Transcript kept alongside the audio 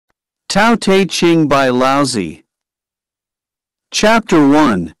Tao Te Ching by Laozi. Chapter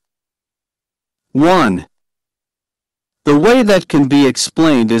 1. 1. The way that can be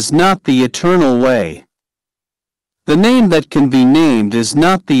explained is not the eternal way. The name that can be named is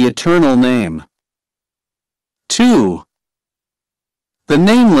not the eternal name. 2. The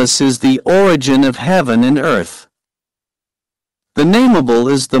nameless is the origin of heaven and earth. The nameable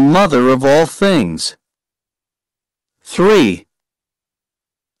is the mother of all things. 3.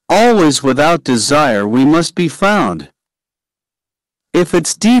 Always without desire we must be found. If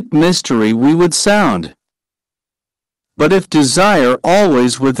its deep mystery we would sound. But if desire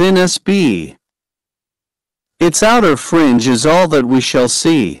always within us be, its outer fringe is all that we shall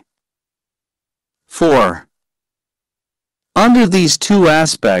see. 4. Under these two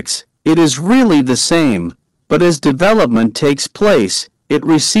aspects, it is really the same, but as development takes place, it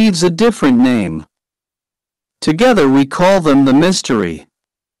receives a different name. Together we call them the mystery.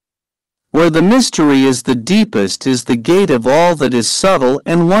 Where the mystery is the deepest is the gate of all that is subtle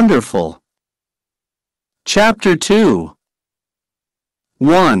and wonderful. Chapter 2.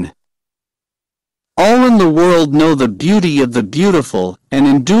 1. All in the world know the beauty of the beautiful, and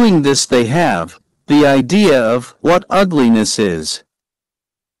in doing this they have the idea of what ugliness is.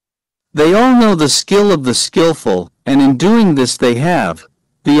 They all know the skill of the skillful, and in doing this they have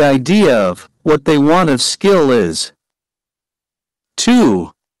the idea of what they want of skill is.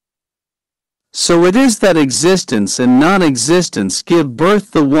 2. So it is that existence and non-existence give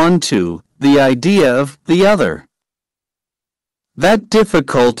birth the one to the idea of the other. That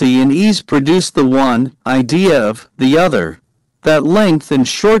difficulty and ease produce the one idea of the other, that length and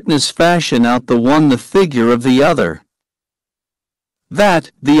shortness fashion out the one the figure of the other. That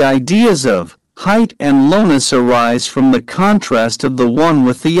the ideas of height and lowness arise from the contrast of the one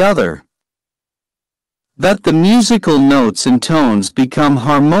with the other. That the musical notes and tones become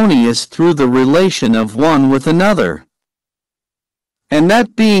harmonious through the relation of one with another. And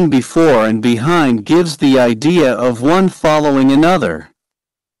that being before and behind gives the idea of one following another.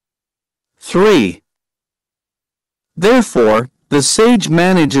 3. Therefore, the sage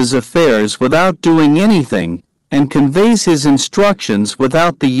manages affairs without doing anything, and conveys his instructions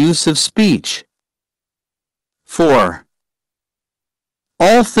without the use of speech. 4.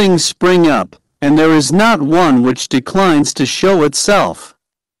 All things spring up, and there is not one which declines to show itself.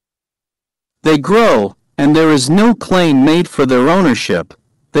 They grow, and there is no claim made for their ownership.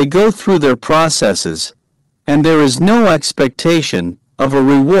 They go through their processes, and there is no expectation of a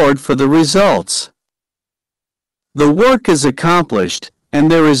reward for the results. The work is accomplished, and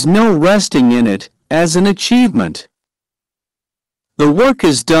there is no resting in it as an achievement. The work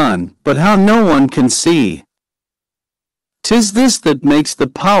is done, but how no one can see. 'Tis this that makes the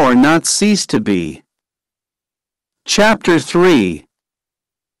power not cease to be. Chapter 3.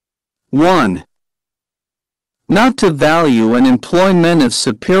 1. Not to value and employ men of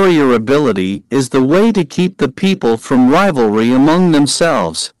superior ability is the way to keep the people from rivalry among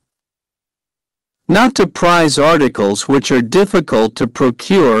themselves. Not to prize articles which are difficult to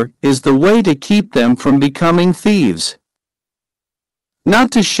procure is the way to keep them from becoming thieves.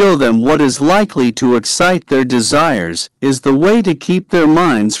 Not to show them what is likely to excite their desires is the way to keep their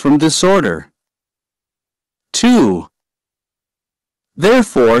minds from disorder. 2.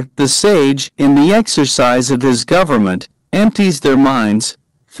 Therefore, the sage, in the exercise of his government, empties their minds,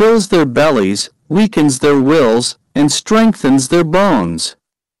 fills their bellies, weakens their wills, and strengthens their bones.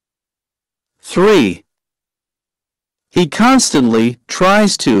 3. He constantly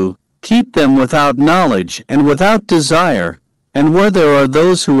tries to keep them without knowledge and without desire, and where there are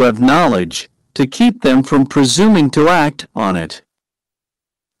those who have knowledge, to keep them from presuming to act on it.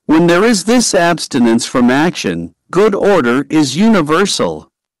 When there is this abstinence from action, good order is universal.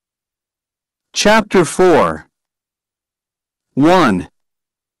 Chapter 4. 1.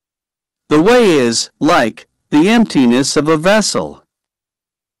 The way is, like, the emptiness of a vessel.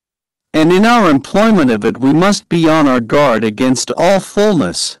 And in our employment of it we must be on our guard against all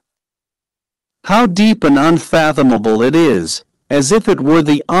fullness. How deep and unfathomable it is, as if it were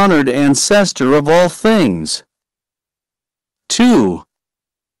the honored ancestor of all things. 2.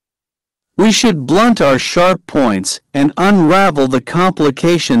 We should blunt our sharp points and unravel the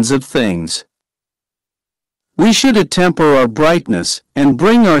complications of things. We should attemper our brightness and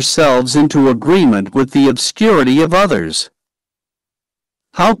bring ourselves into agreement with the obscurity of others.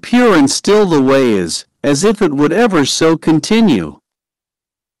 How pure and still the way is, as if it would ever so continue.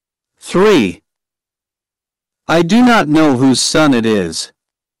 3. I do not know whose son it is.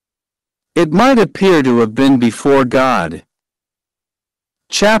 It might appear to have been before God.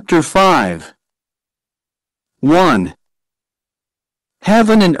 Chapter 5. 1.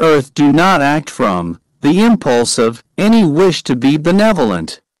 Heaven and earth do not act from the impulse of any wish to be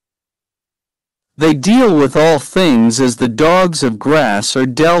benevolent. They deal with all things as the dogs of grass are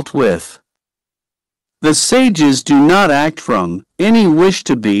dealt with. The sages do not act from any wish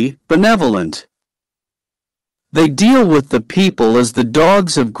to be benevolent. They deal with the people as the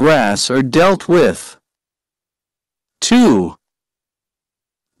dogs of grass are dealt with. 2.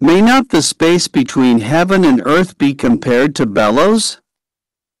 May not the space between heaven and earth be compared to bellows?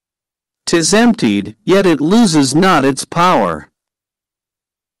 'Tis emptied, yet it loses not its power.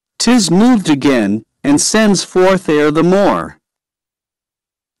 'Tis moved again, and sends forth air the more.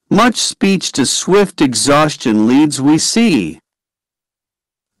 Much speech to swift exhaustion leads, we see.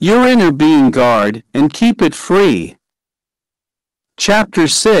 Your inner being guard, and keep it free. Chapter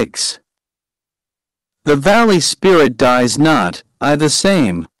 6. The valley spirit dies not, I the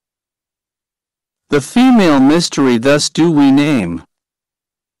same. The female mystery thus do we name.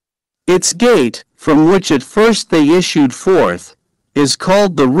 Its gate, from which at first they issued forth, is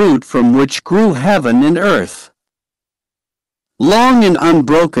called the root from which grew heaven and earth. Long and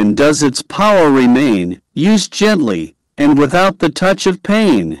unbroken does its power remain, used gently, and without the touch of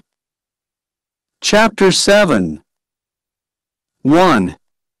pain. Chapter 7. 1.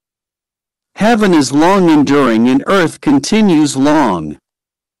 Heaven is long enduring and earth continues long.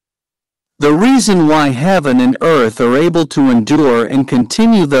 The reason why heaven and earth are able to endure and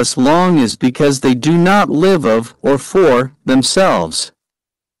continue thus long is because they do not live of or for themselves.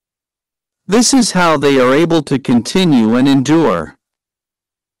 This is how they are able to continue and endure.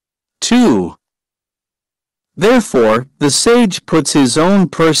 2. Therefore, the sage puts his own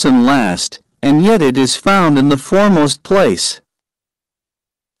person last, and yet it is found in the foremost place.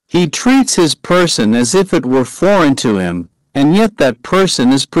 He treats his person as if it were foreign to him, and yet that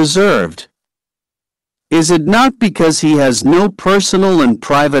person is preserved. Is it not because he has no personal and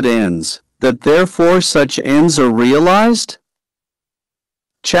private ends, that therefore such ends are realized?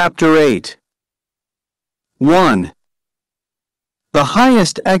 Chapter 8. 1. The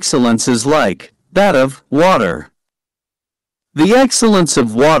highest excellence is like that of water. The excellence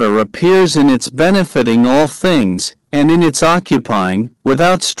of water appears in its benefiting all things, and in its occupying,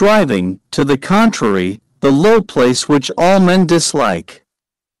 without striving, to the contrary, the low place which all men dislike.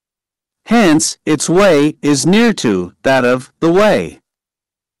 Hence, its way is near to that of the way.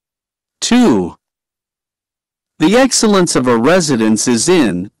 2. The excellence of a residence is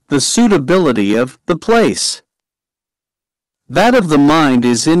in the suitability of the place. That of the mind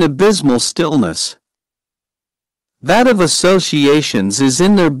is in abysmal stillness. That of associations is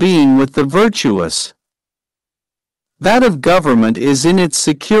in their being with the virtuous. That of government is in its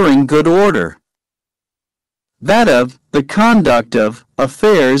securing good order. That of the conduct of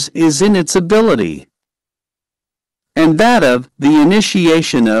affairs is in its ability. And that of the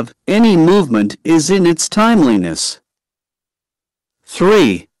initiation of any movement is in its timeliness.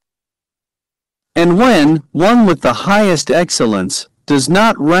 3. And when one with the highest excellence does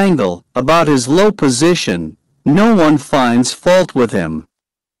not wrangle about his low position, no one finds fault with him.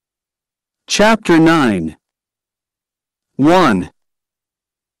 Chapter 9. 1.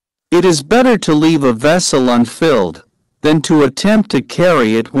 It is better to leave a vessel unfilled than to attempt to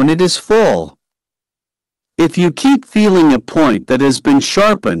carry it when it is full. If you keep feeling a point that has been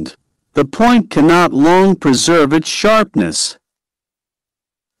sharpened, the point cannot long preserve its sharpness.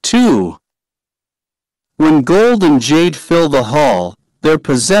 2. When gold and jade fill the hall, their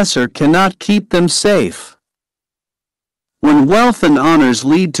possessor cannot keep them safe. When wealth and honors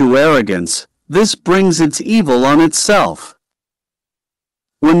lead to arrogance, this brings its evil on itself.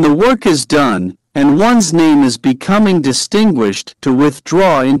 When the work is done, and one's name is becoming distinguished, to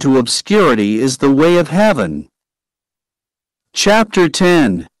withdraw into obscurity is the way of heaven. Chapter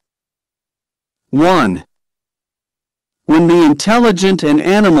 10. 1. When the intelligent and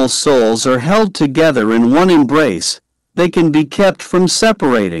animal souls are held together in one embrace, they can be kept from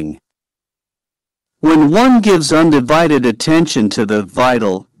separating. When one gives undivided attention to the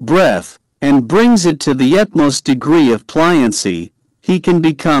vital breath, and brings it to the utmost degree of pliancy, he can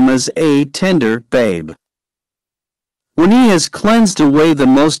become as a tender babe. When he has cleansed away the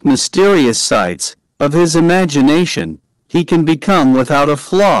most mysterious sights of his imagination, he can become without a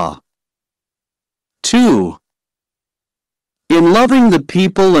flaw. 2. In loving the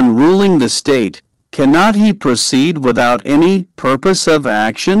people and ruling the state, cannot he proceed without any purpose of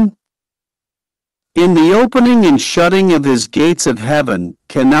action? In the opening and shutting of his gates of heaven,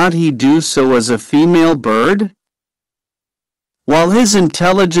 cannot he do so as a female bird? While his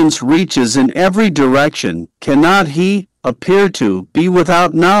intelligence reaches in every direction, cannot he appear to be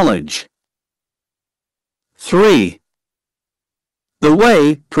without knowledge? 3. The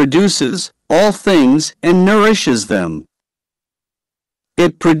way produces all things and nourishes them.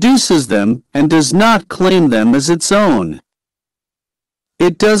 It produces them and does not claim them as its own.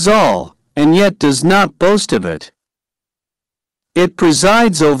 It does all, and yet does not boast of it. It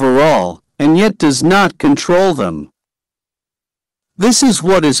presides over all, and yet does not control them. This is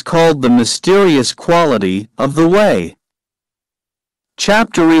what is called the mysterious quality of the way.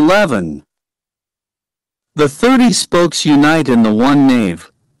 Chapter 11. The 30 spokes unite in the one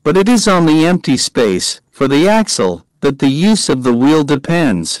nave, but it is on the empty space, for the axle, that the use of the wheel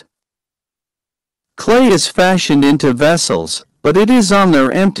depends. Clay is fashioned into vessels, but it is on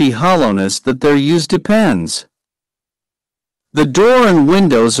their empty hollowness that their use depends. The door and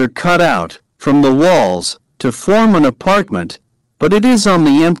windows are cut out, from the walls, to form an apartment, but it is on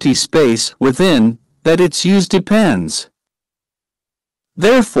the empty space within that its use depends.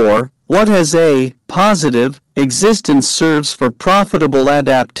 Therefore, what has a positive existence serves for profitable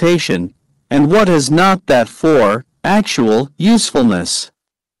adaptation, and what has not that for actual usefulness.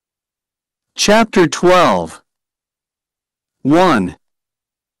 Chapter 12. 1.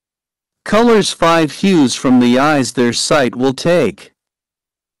 Colors 5 hues from the eyes their sight will take.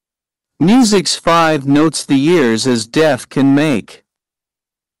 Music's 5 notes the ears as deaf can make.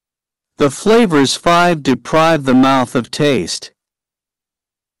 The flavors 5 deprive the mouth of taste.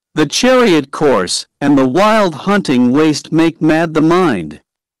 The chariot course and the wild hunting waste make mad the mind.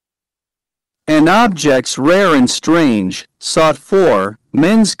 And objects rare and strange, sought for,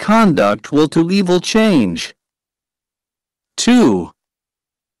 men's conduct will to evil change. 2.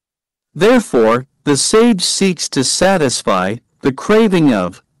 Therefore, the sage seeks to satisfy the craving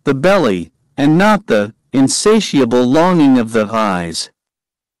of the belly, and not the insatiable longing of the eyes.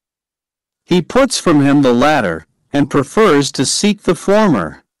 He puts from him the latter, and prefers to seek the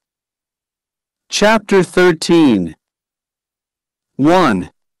former. Chapter 13.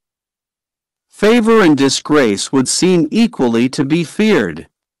 1. Favor and disgrace would seem equally to be feared.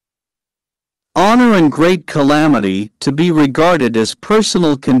 Honor and great calamity to be regarded as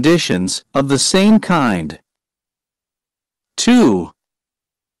personal conditions of the same kind. 2.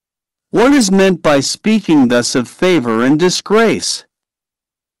 What is meant by speaking thus of favor and disgrace?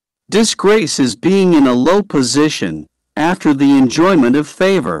 Disgrace is being in a low position after the enjoyment of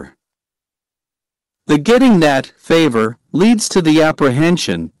favor. The getting that favor leads to the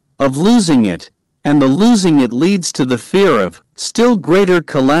apprehension of losing it, and the losing it leads to the fear of still greater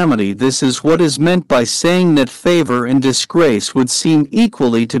calamity. This is what is meant by saying that favor and disgrace would seem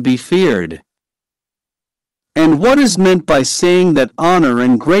equally to be feared. And what is meant by saying that honor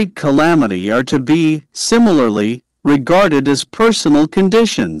and great calamity are to be, similarly, regarded as personal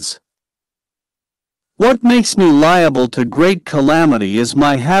conditions? What makes me liable to great calamity is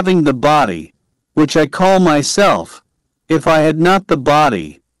my having the body, which I call myself. If I had not the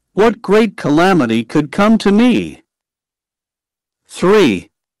body, what great calamity could come to me? 3.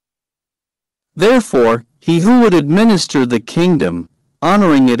 Therefore, he who would administer the kingdom,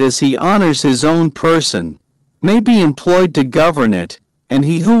 honoring it as he honors his own person, may be employed to govern it, and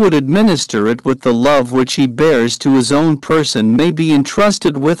he who would administer it with the love which he bears to his own person may be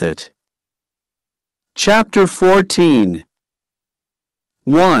entrusted with it. Chapter 14.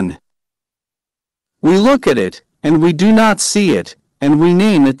 1. We look at it, and we do not see it, and we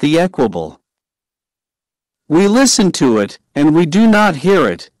name it the equable. We listen to it, and we do not hear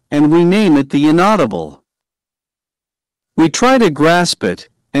it, and we name it the inaudible. We try to grasp it,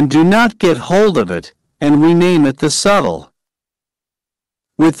 and do not get hold of it, and we name it the subtle.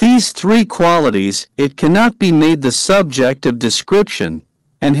 With these 3 qualities, it cannot be made the subject of description,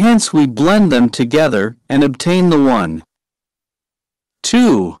 and hence we blend them together and obtain the one.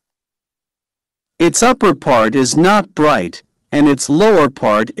 2. Its upper part is not bright, and its lower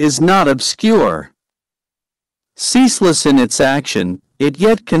part is not obscure. Ceaseless in its action, it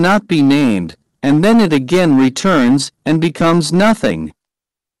yet cannot be named, and then it again returns and becomes nothing.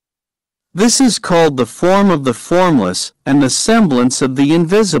 This is called the form of the formless and the semblance of the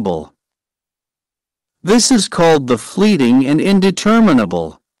invisible. This is called the fleeting and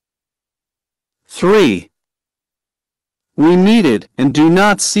indeterminable. 3. We meet it and do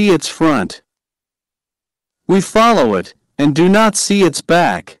not see its front. We follow it and do not see its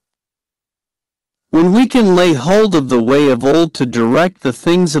back. When we can lay hold of the way of old to direct the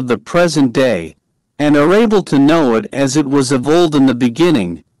things of the present day, and are able to know it as it was of old in the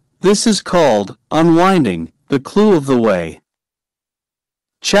beginning, this is called unwinding the clue of the way.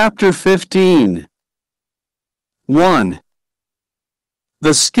 Chapter 15. 1.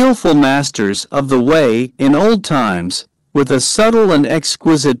 The skillful masters of the way in old times, with a subtle and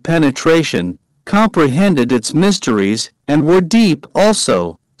exquisite penetration, comprehended its mysteries, and were deep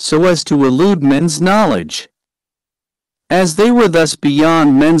also, so as to elude men's knowledge. As they were thus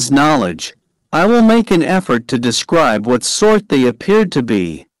beyond men's knowledge, I will make an effort to describe what sort they appeared to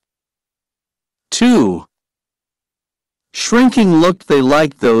be. 2. Shrinking looked they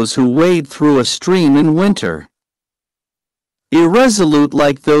like those who wade through a stream in winter. Irresolute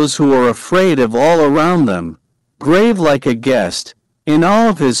like those who are afraid of all around them, grave like a guest, in awe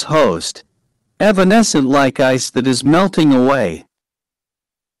of his host, evanescent like ice that is melting away.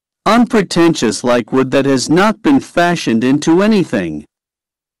 Unpretentious like wood that has not been fashioned into anything.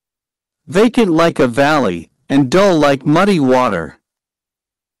 Vacant like a valley, and dull like muddy water.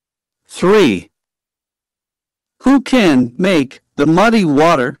 3. Who can make the muddy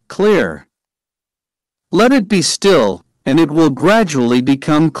water clear? Let it be still, and it will gradually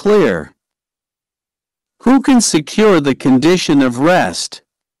become clear. Who can secure the condition of rest?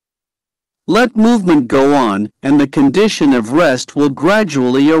 Let movement go on, and the condition of rest will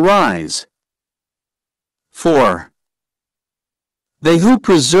gradually arise. 4. They who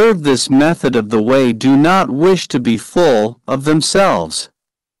preserve this method of the way do not wish to be full of themselves.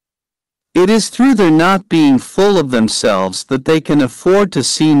 It is through their not being full of themselves that they can afford to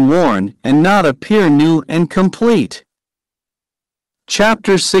seem worn and not appear new and complete.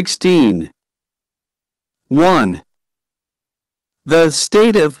 Chapter 16. 1. The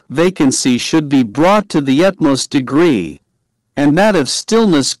state of vacancy should be brought to the utmost degree, and that of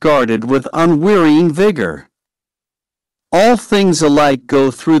stillness guarded with unwearying vigor. All things alike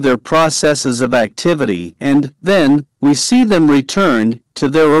go through their processes of activity, and then we see them returned to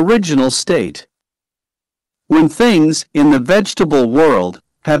their original state. When things in the vegetable world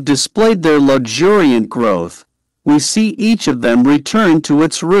have displayed their luxuriant growth, we see each of them return to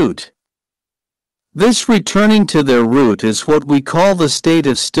its root. This returning to their root is what we call the state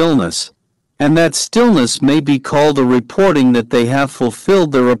of stillness, and that stillness may be called a reporting that they have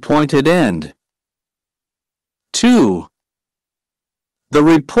fulfilled their appointed end. 2. The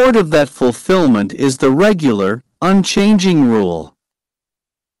report of that fulfillment is the regular, unchanging rule.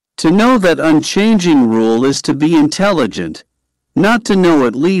 To know that unchanging rule is to be intelligent. Not to know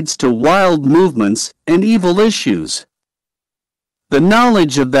it leads to wild movements and evil issues. The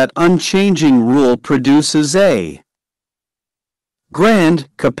knowledge of that unchanging rule produces a grand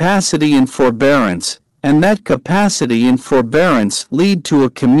capacity in forbearance, and that capacity in forbearance lead to a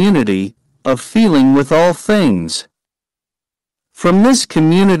community of feeling with all things. From this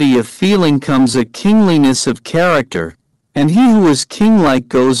community of feeling comes a kingliness of character, and he who is king-like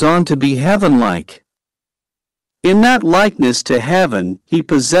goes on to be heaven-like. In that likeness to heaven, he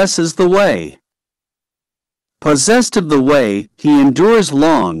possesses the way. Possessed of the way, he endures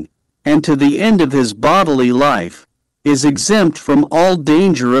long, and to the end of his bodily life, is exempt from all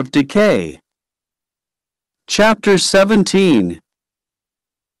danger of decay. Chapter 17.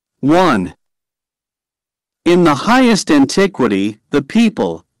 1. In the highest antiquity, the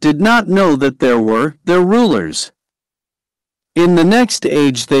people did not know that there were their rulers. In the next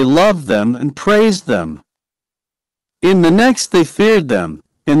age they loved them and praised them. In the next they feared them,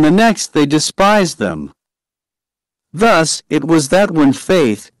 in the next they despised them. Thus it was that when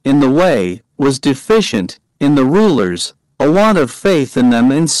faith in the way was deficient in the rulers, a want of faith in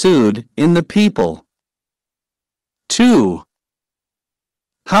them ensued in the people. 2.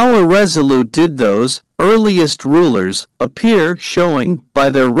 How irresolute did those earliest rulers appear, showing by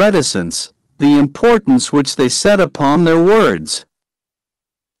their reticence the importance which they set upon their words.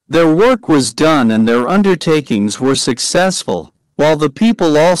 Their work was done and their undertakings were successful, while the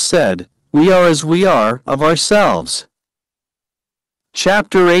people all said, "We are as we are of ourselves."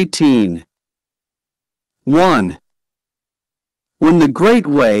 Chapter 18. 1. When the great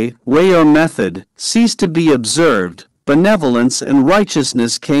way or method, ceased to be observed, benevolence and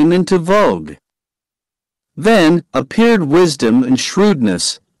righteousness came into vogue. Then appeared wisdom and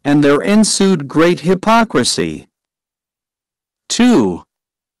shrewdness, and there ensued great hypocrisy. 2.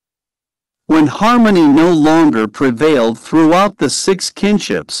 When harmony no longer prevailed throughout the 6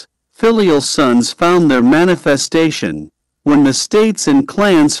 kinships, filial sons found their manifestation. When the states and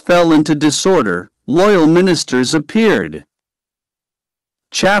clans fell into disorder, loyal ministers appeared.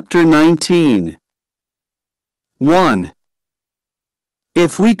 Chapter 19. 1.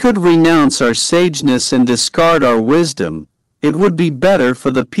 If we could renounce our sageness and discard our wisdom, it would be better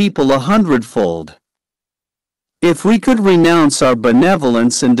for the people 100-fold. If we could renounce our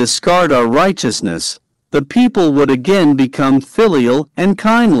benevolence and discard our righteousness, the people would again become filial and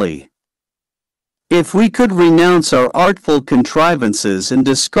kindly. If we could renounce our artful contrivances and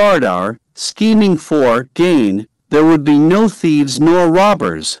discard our scheming for gain, there would be no thieves nor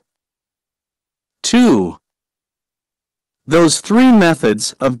robbers. 2. Those three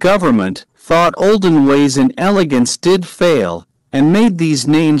methods of government, thought olden ways and elegance did fail, and made these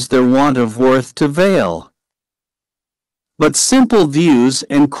names their want of worth to veil. But simple views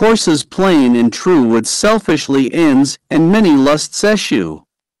and courses plain and true would selfishly ends and many lusts eschew.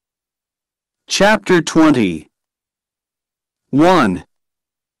 Chapter 20. 1.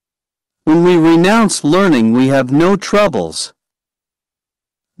 When we renounce learning we have no troubles.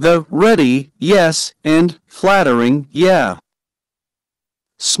 The ready, yes, and flattering, yeah.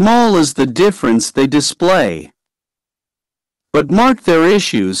 Small is the difference they display. But mark their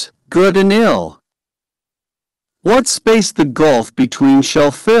issues, good and ill. What space the gulf between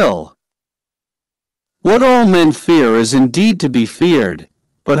shall fill? What all men fear is indeed to be feared,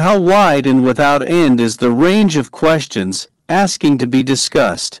 but how wide and without end is the range of questions asking to be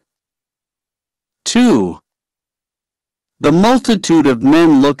discussed. 2. The multitude of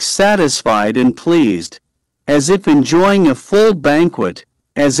men look satisfied and pleased, as if enjoying a full banquet,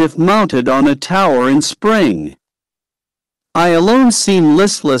 as if mounted on a tower in spring. I alone seem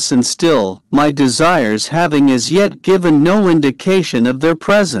listless and still, my desires having as yet given no indication of their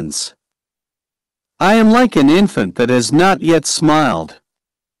presence. I am like an infant that has not yet smiled.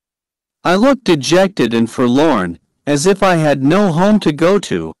 I look dejected and forlorn, as if I had no home to go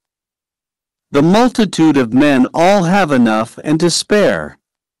to. The multitude of men all have enough and to spare.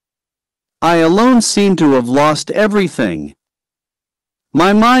 I alone seem to have lost everything.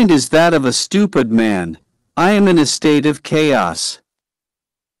 My mind is that of a stupid man. I am in a state of chaos.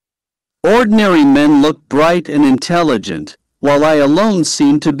 Ordinary men look bright and intelligent, while I alone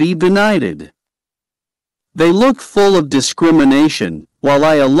seem to be benighted. They look full of discrimination, while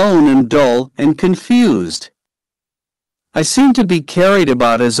I alone am dull and confused. I seem to be carried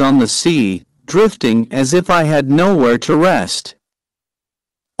about as on the sea, drifting as if I had nowhere to rest.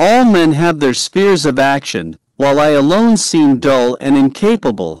 All men have their spheres of action, while I alone seem dull and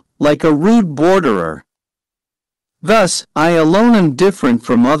incapable, like a rude borderer. Thus, I alone am different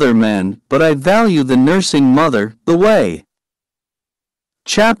from other men, but I value the nursing mother, the way.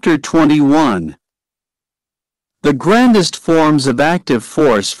 Chapter 21. The grandest forms of active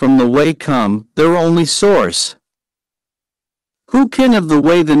force from the way come, their only source. Who can of the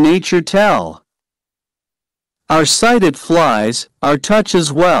way the nature tell? Our sight it flies, our touch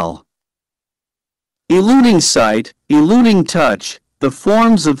as well. Eluding sight, eluding touch, the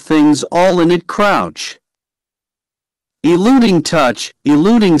forms of things all in it crouch. Eluding touch,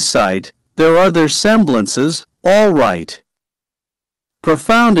 eluding sight, there are their semblances, all right.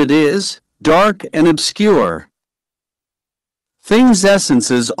 Profound it is, dark and obscure. Things'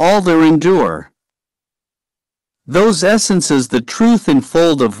 essences all there endure. Those essences the truth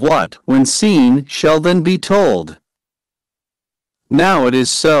enfold of what, when seen, shall then be told. Now it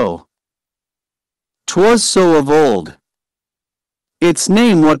is so. 'Twas so of old. Its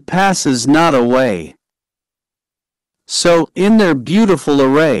name what passes not away. So, in their beautiful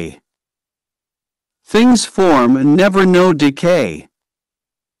array, things form and never know decay.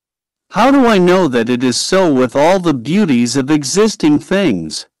 How do I know that it is so with all the beauties of existing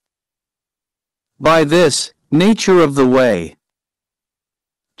things? By this, nature of the way.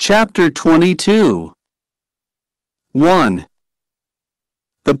 Chapter 22. 1.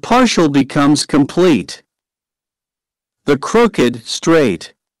 The partial becomes complete. The crooked,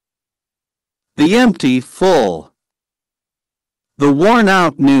 straight. The empty, full. The worn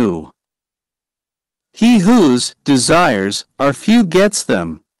out, new. He whose desires are few gets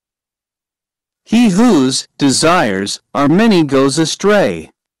them. He whose desires are many goes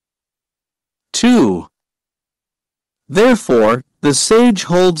astray. 2. Therefore, the sage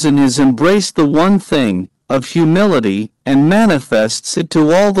holds in his embrace the one thing of humility and manifests it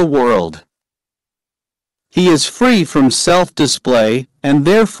to all the world. He is free from self-display, and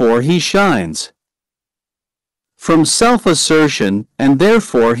therefore he shines. From self-assertion, and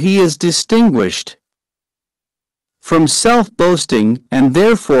therefore he is distinguished. From self-boasting, and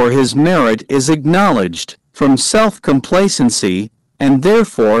therefore his merit is acknowledged. From self-complacency, and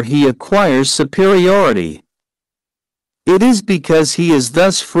therefore he acquires superiority. It is because he is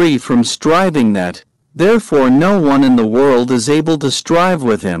thus free from striving that, therefore no one in the world is able to strive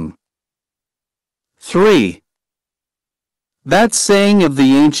with him. 3. That saying of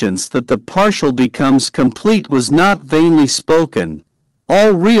the ancients that the partial becomes complete was not vainly spoken.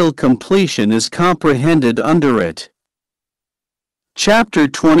 All real completion is comprehended under it. Chapter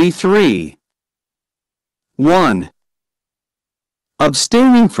 23. 1.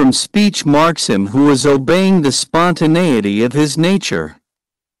 Abstaining from speech marks him who is obeying the spontaneity of his nature.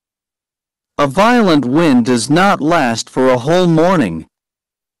 A violent wind does not last for a whole morning.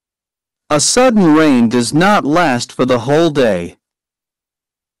 A sudden rain does not last for the whole day.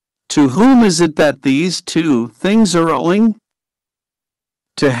 To whom is it that these two things are owing?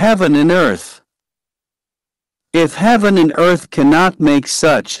 To heaven and earth. If heaven and earth cannot make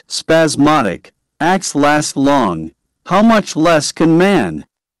such spasmodic acts last long, how much less can man?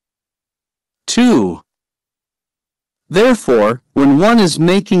 2. Therefore, when one is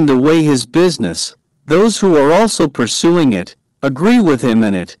making the way his business, those who are also pursuing it agree with him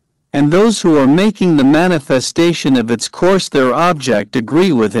in it, and those who are making the manifestation of its course their object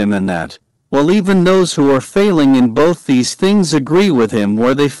agree with him in that, while even those who are failing in both these things agree with him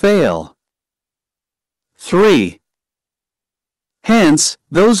where they fail. 3. Hence,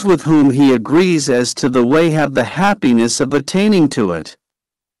 those with whom he agrees as to the way have the happiness of attaining to it.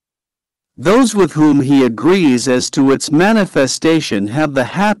 Those with whom he agrees as to its manifestation have the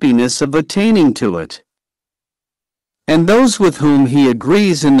happiness of attaining to it. And those with whom he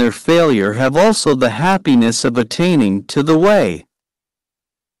agrees in their failure have also the happiness of attaining to the way.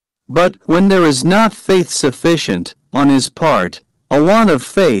 But when there is not faith sufficient on his part, a want of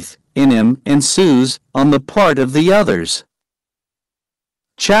faith in him ensues on the part of the others.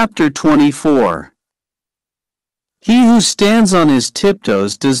 Chapter 24. He who stands on his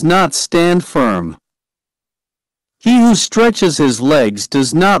tiptoes does not stand firm. He who stretches his legs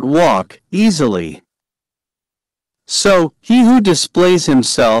does not walk easily. So, he who displays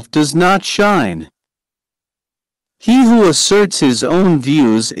himself does not shine. He who asserts his own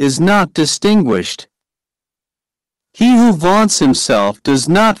views is not distinguished. He who vaunts himself does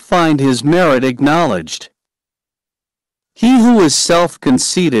not find his merit acknowledged. He who is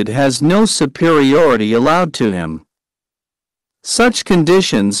self-conceited has no superiority allowed to him. Such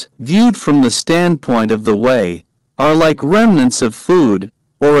conditions, viewed from the standpoint of the way, are like remnants of food,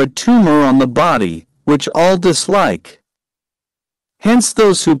 or a tumor on the body, which all dislike. Hence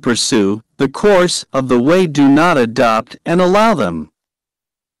those who pursue the course of the way do not adopt and allow them.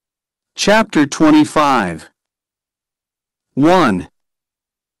 Chapter 25. 1.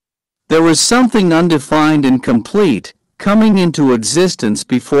 There was something undefined and complete, coming into existence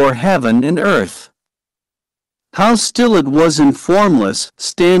before heaven and earth. How still it was and formless,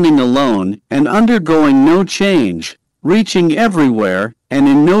 standing alone, and undergoing no change, reaching everywhere, and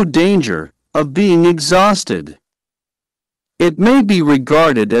in no danger of being exhausted. It may be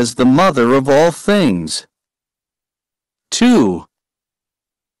regarded as the mother of all things. 2.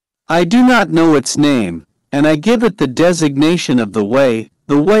 I do not know its name, and I give it the designation of the way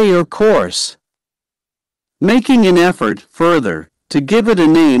or course. Making an effort, further, to give it a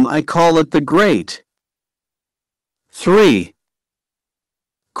name, I call it the Great. 3.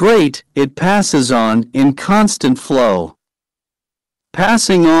 Great, it passes on in constant flow.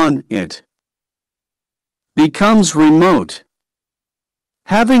 Passing on, it becomes remote.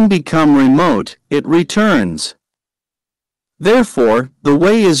 Having become remote, it returns. Therefore, the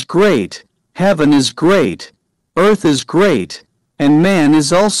way is great, heaven is great, earth is great, and man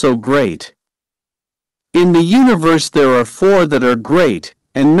is also great. In the universe there are 4 that are great,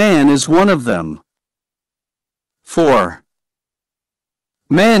 and man is one of them. 4.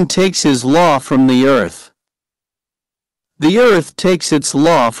 Man takes his law from the earth. The earth takes its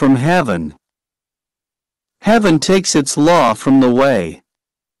law from heaven. Heaven takes its law from the way.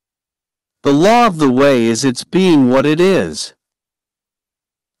 The law of the way is its being what it is.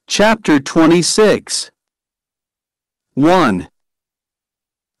 Chapter 26. 1.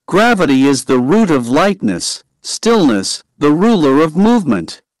 Gravity is the root of lightness, stillness, the ruler of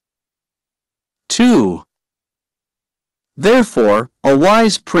movement. 2. Therefore, a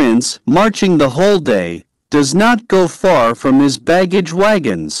wise prince, marching the whole day, does not go far from his baggage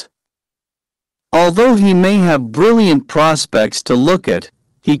wagons. Although he may have brilliant prospects to look at,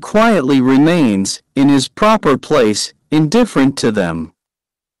 he quietly remains, in his proper place, indifferent to them.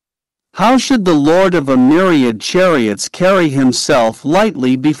 How should the lord of a myriad chariots carry himself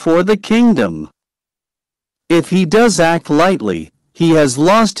lightly before the kingdom? If he does act lightly, he has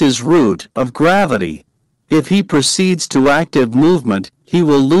lost his root of gravity. If he proceeds to active movement, he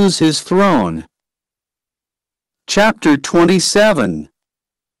will lose his throne. Chapter 27.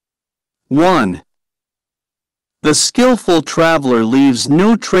 1. The skillful traveler leaves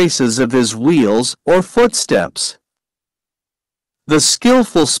no traces of his wheels or footsteps. The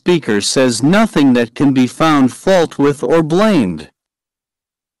skillful speaker says nothing that can be found fault with or blamed.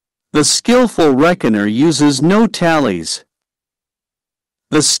 The skillful reckoner uses no tallies.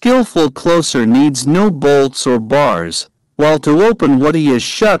 The skillful closer needs no bolts or bars, while to open what he has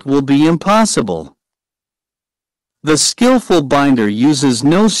shut will be impossible. The skillful binder uses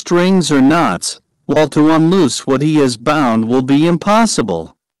no strings or knots, while to unloose what he has bound will be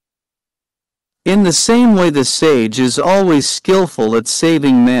impossible. In the same way the sage is always skillful at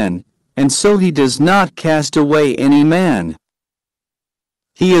saving men, and so he does not cast away any man.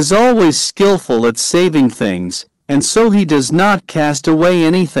 He is always skillful at saving things, and so he does not cast away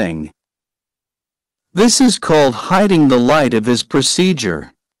anything. This is called hiding the light of his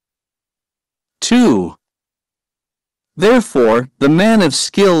procedure. 2. Therefore, the man of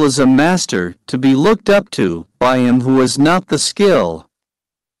skill is a master, to be looked up to by him who has not the skill.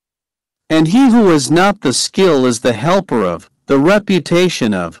 And he who has not the skill is the helper of, the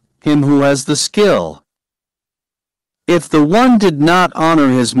reputation of, him who has the skill. If the one did not honor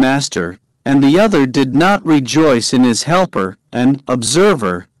his master, and the other did not rejoice in his helper, an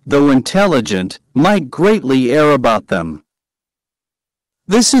observer, though intelligent, might greatly err about them.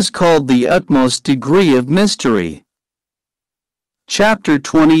 This is called the utmost degree of mystery. Chapter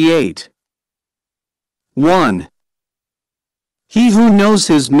 28. 1. He who knows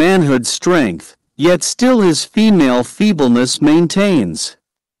his manhood strength, yet still his female feebleness maintains.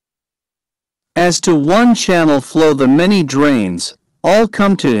 As to one channel flow the many drains, all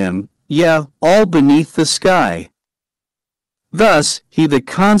come to him, yea, all beneath the sky. Thus, he the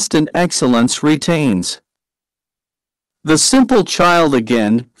constant excellence retains. The simple child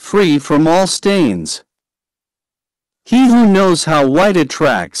again, free from all stains. He who knows how white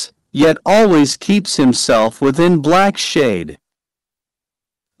attracts, yet always keeps himself within black shade.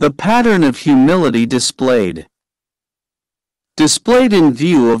 The pattern of humility displayed. Displayed in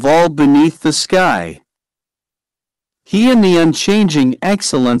view of all beneath the sky. He in the unchanging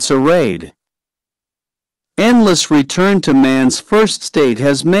excellence arrayed. Endless return to man's first state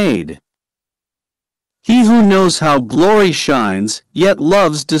has made. He who knows how glory shines, yet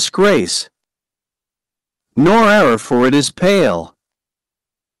loves disgrace. Nor error, for it is pale.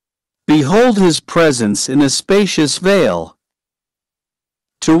 Behold his presence in a spacious vale,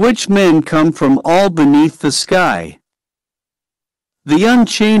 to which men come from all beneath the sky. The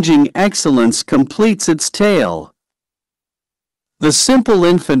unchanging excellence completes its tale. The simple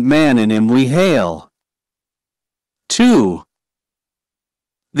infant man in him we hail. 2.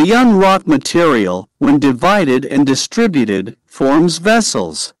 The unwrought material, when divided and distributed, forms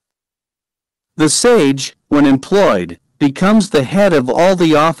vessels. The sage, when employed, becomes the head of all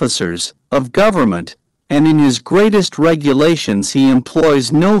the officers of government, and in his greatest regulations he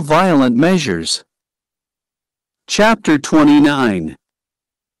employs no violent measures. Chapter 29.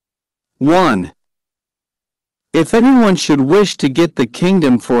 1. If anyone should wish to get the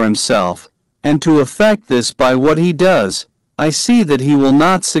kingdom for himself, and to effect this by what he does, I see that he will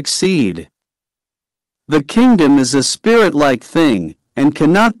not succeed. The kingdom is a spirit-like thing, and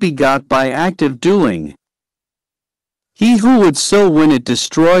cannot be got by active doing. He who would so win it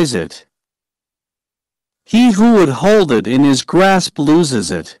destroys it. He who would hold it in his grasp loses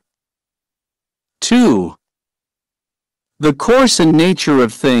it. 2. The course and nature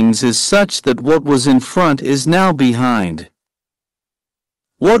of things is such that what was in front is now behind.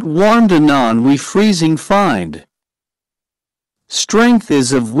 What warmed anon we freezing find. Strength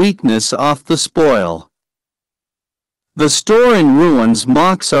is of weakness oft the spoil. The store in ruins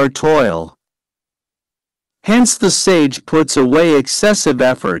mocks our toil. Hence the sage puts away excessive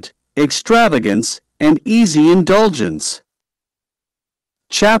effort, extravagance, and easy indulgence.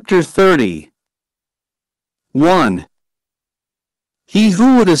 Chapter 30. 1. He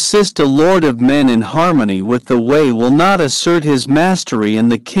who would assist a lord of men in harmony with the way will not assert his mastery in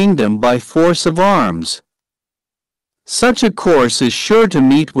the kingdom by force of arms. Such a course is sure to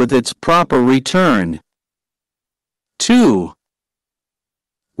meet with its proper return. 2.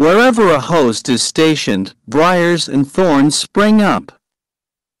 Wherever a host is stationed, briars and thorns spring up.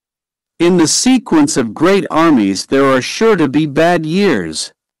 In the sequence of great armies there are sure to be bad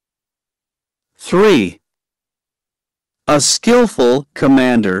years. 3. A skillful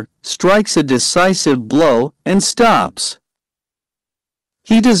commander strikes a decisive blow and stops.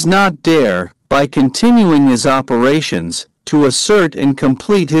 He does not dare, by continuing his operations, to assert and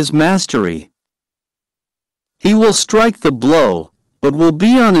complete his mastery. He will strike the blow, but will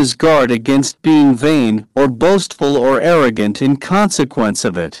be on his guard against being vain or boastful or arrogant in consequence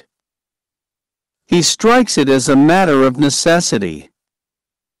of it. He strikes it as a matter of necessity.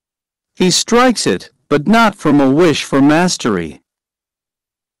 He strikes it, but not from a wish for mastery.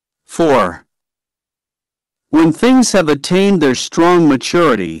 4. When things have attained their strong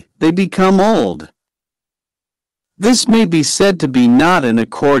maturity, they become old. This may be said to be not in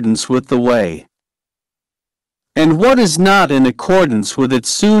accordance with the way. And what is not in accordance with it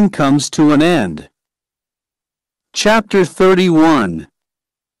soon comes to an end. Chapter 31.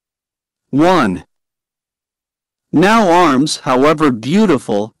 1. Now arms, however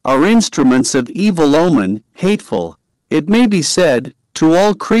beautiful, are instruments of evil omen, hateful, it may be said, to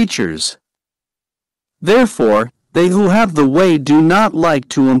all creatures. Therefore, they who have the way do not like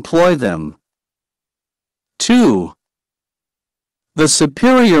to employ them. 2. The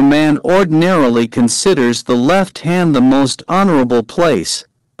superior man ordinarily considers the left hand the most honorable place,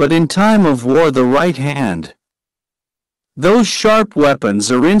 but in time of war the right hand. Those sharp weapons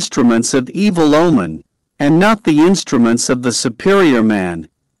are instruments of evil omen, and not the instruments of the superior man.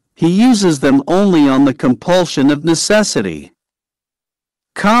 He uses them only on the compulsion of necessity.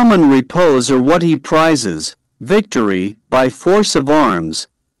 Calm and repose are what he prizes. Victory, by force of arms,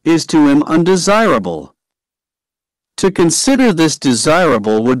 is to him undesirable. To consider this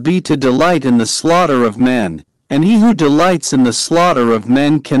desirable would be to delight in the slaughter of men, and he who delights in the slaughter of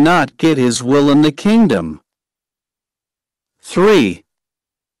men cannot get his will in the kingdom. 3.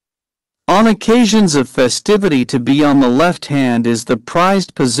 On occasions of festivity to be on the left hand is the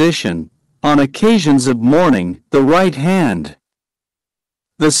prized position, on occasions of mourning, the right hand.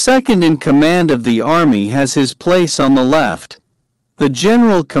 The second in command of the army has his place on the left. The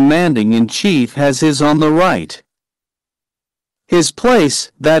general commanding in chief has his on the right. His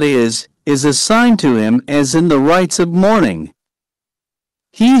place, that is assigned to him as in the rites of mourning.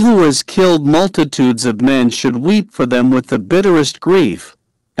 He who has killed multitudes of men should weep for them with the bitterest grief,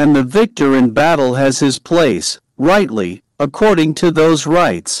 and the victor in battle has his place, rightly, according to those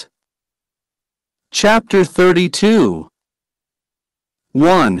rites. Chapter 32.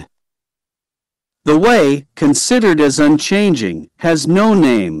 1. The way, considered as unchanging, has no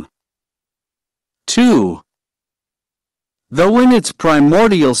name. 2. Though in its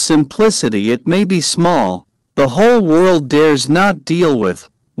primordial simplicity it may be small, the whole world dares not deal with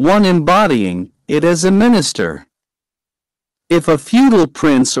one embodying it as a minister. If a feudal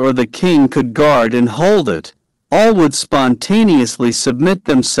prince or the king could guard and hold it, all would spontaneously submit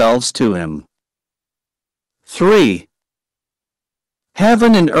themselves to him. 3.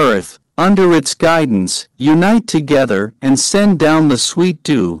 Heaven and earth, under its guidance, unite together and send down the sweet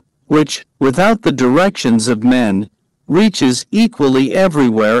dew, which, without the directions of men, reaches equally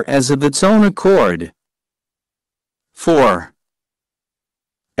everywhere as of its own accord. 4.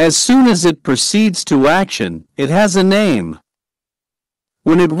 As soon as it proceeds to action, it has a name.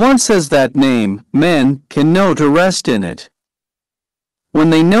 When it once has that name, men can know to rest in it.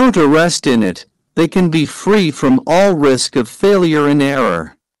 When they know to rest in it, they can be free from all risk of failure and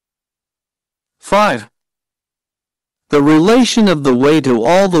error. 5. The relation of the way to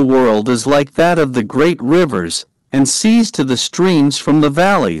all the world is like that of the great rivers, and seas to the streams from the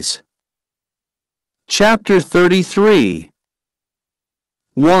valleys. Chapter 33.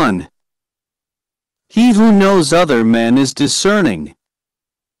 1. He who knows other men is discerning.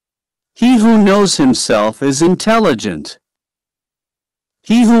 He who knows himself is intelligent.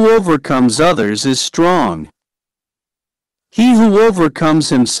 He who overcomes others is strong. He who overcomes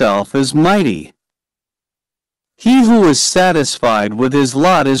himself is mighty. He who is satisfied with his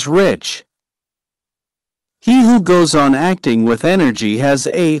lot is rich. He who goes on acting with energy has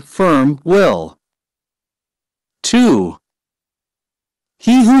a firm will. 2.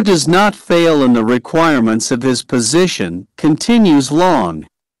 He who does not fail in the requirements of his position continues long.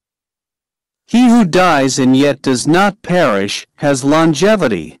 He who dies and yet does not perish has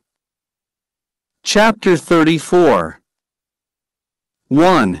longevity. Chapter 34.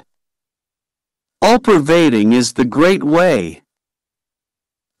 1. All-pervading is the great way.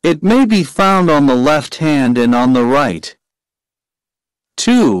 It may be found on the left hand and on the right.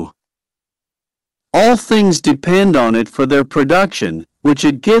 2. All things depend on it for their production, which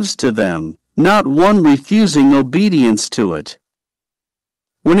it gives to them, not one refusing obedience to it.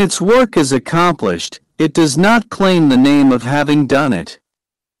 When its work is accomplished, it does not claim the name of having done it.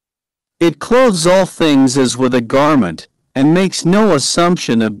 It clothes all things as with a garment, and makes no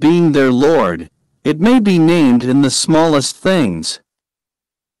assumption of being their Lord. It may be named in the smallest things.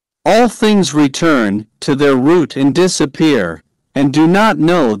 All things return to their root and disappear, and do not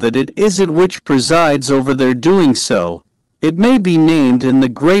know that it is it which presides over their doing so. It may be named in the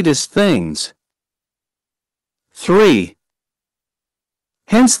greatest things. 3.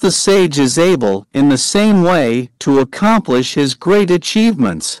 Hence the sage is able, in the same way, to accomplish his great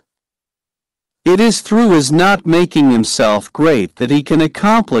achievements. It is through his not making himself great that he can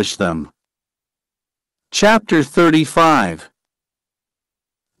accomplish them. Chapter 35.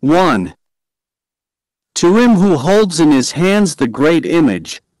 1. To him who holds in his hands the great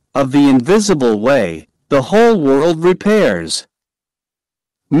image of the invisible way, the whole world repairs.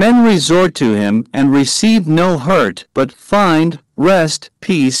 Men resort to him and receive no hurt, but find rest,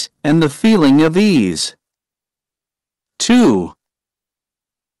 peace, and the feeling of ease. 2.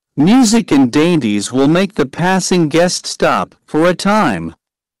 Music and dainties will make the passing guest stop for a time.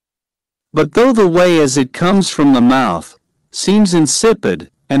 But though the way as it comes from the mouth seems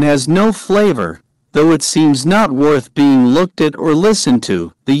insipid and has no flavor, though it seems not worth being looked at or listened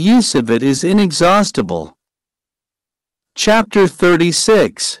to, the use of it is inexhaustible. Chapter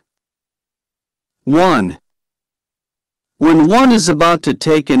 36. 1. When one is about to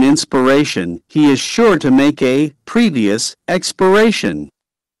take an inspiration, he is sure to make a previous expiration.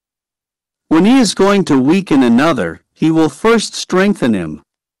 When he is going to weaken another, he will first strengthen him.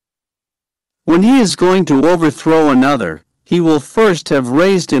 When he is going to overthrow another, he will first have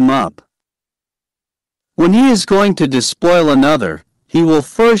raised him up. When he is going to despoil another, he will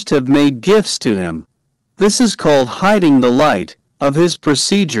first have made gifts to him. This is called hiding the light of his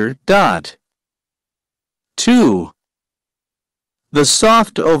procedure. 2. The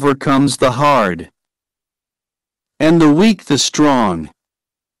soft overcomes the hard, and the weak the strong.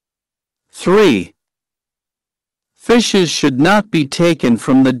 3. Fishes should not be taken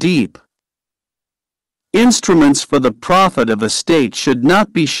from the deep. Instruments for the profit of a state should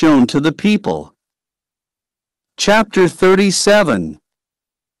not be shown to the people. Chapter 37.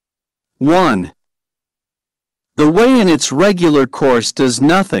 1. The way in its regular course does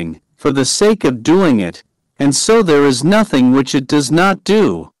nothing for the sake of doing it, and so there is nothing which it does not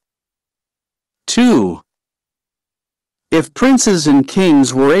do. 2. If princes and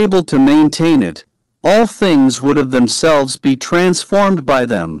kings were able to maintain it, all things would of themselves be transformed by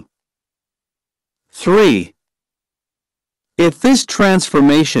them. 3. If this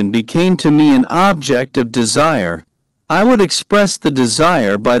transformation became to me an object of desire, I would express the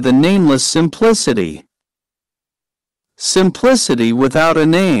desire by the nameless simplicity. Simplicity without a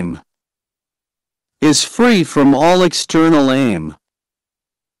name is free from all external aim,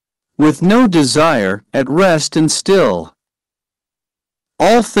 with no desire, at rest and still.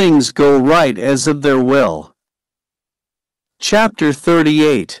 All things go right as of their will. Chapter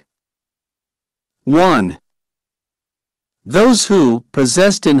 38. 1. Those who,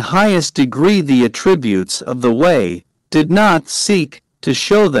 possessed in highest degree the attributes of the way, did not seek to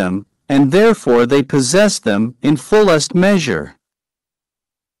show them, and therefore they possessed them in fullest measure.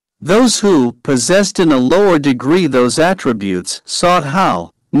 Those who, possessed in a lower degree those attributes, sought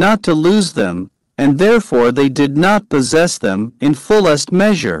how not to lose them, and therefore they did not possess them in fullest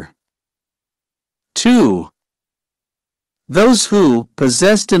measure. 2. Those who,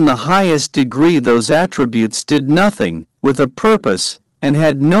 possessed in the highest degree those attributes, did nothing with a purpose, and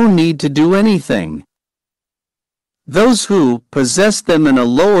had no need to do anything. Those who, possessed them in a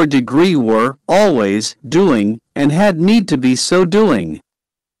lower degree, were always doing, and had need to be so doing.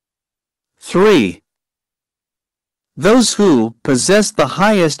 3. Those who, possessed the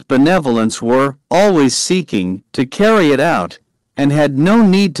highest benevolence, were always seeking to carry it out, and had no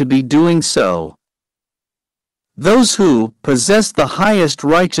need to be doing so. Those who, possessed the highest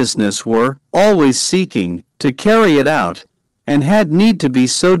righteousness, were always seeking to carry it out, and had need to be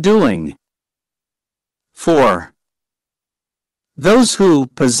so doing. 4. Those who,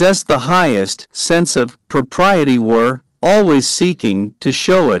 possessed the highest sense of propriety, were always seeking to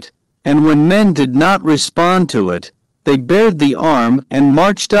show it, and when men did not respond to it, they bared the arm and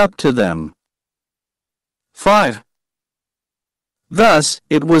marched up to them. 5. Thus,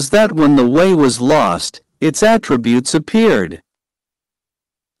 it was that when the way was lost, its attributes appeared.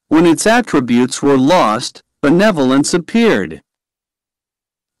 When its attributes were lost, benevolence appeared.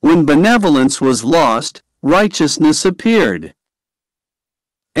 When benevolence was lost, righteousness appeared.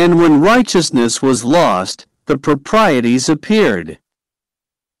 And when righteousness was lost, the proprieties appeared.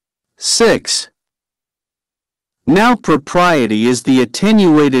 6. Now propriety is the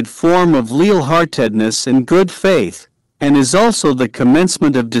attenuated form of leal-heartedness and good faith, and is also the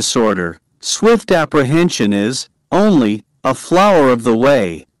commencement of disorder. Swift apprehension is only a flower of the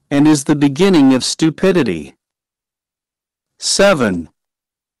way, and is the beginning of stupidity. 7.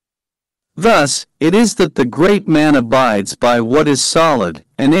 Thus, it is that the great man abides by what is solid,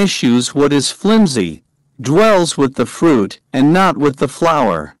 and eschews what is flimsy, dwells with the fruit, and not with the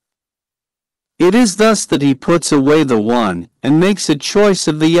flower. It is thus that he puts away the one, and makes a choice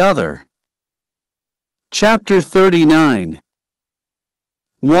of the other. Chapter 39.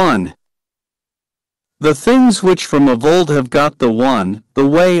 1. The things which from of old have got the one, the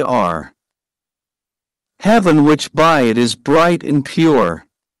way, are heaven which by it is bright and pure,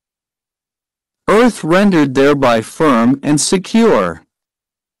 earth rendered thereby firm and secure,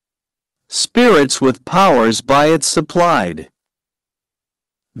 spirits with powers by it supplied,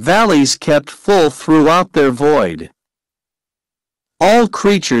 valleys kept full throughout their void, all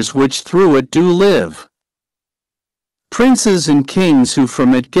creatures which through it do live, princes and kings who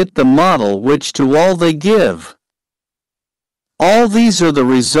from it get the model which to all they give. All these are the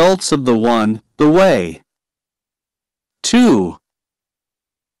results of the one, the way. 2.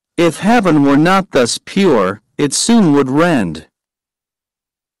 If heaven were not thus pure, it soon would rend.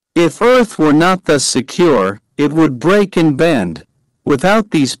 If earth were not thus secure, it would break and bend.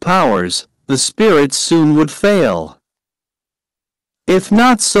 Without these powers, the spirit soon would fail. If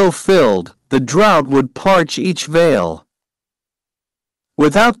not so filled, the drought would parch each vale.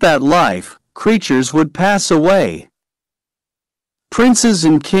 Without that life, creatures would pass away. Princes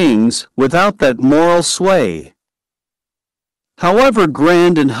and kings, without that moral sway, however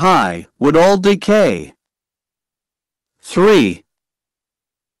grand and high, would all decay. 3.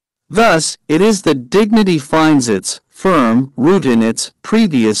 Thus, it is that dignity finds its firm root in its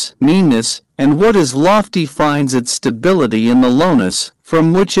previous meanness, and what is lofty finds its stability in the lowness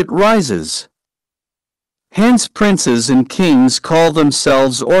from which it rises. Hence princes and kings call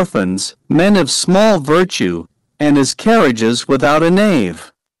themselves orphans, men of small virtue, and as carriages without a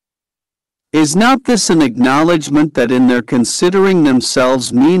nave. Is not this an acknowledgment that in their considering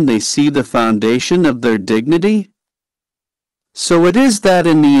themselves mean they see the foundation of their dignity? So it is that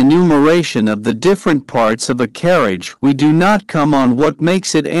in the enumeration of the different parts of a carriage we do not come on what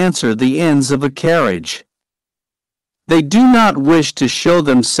makes it answer the ends of a carriage. They do not wish to show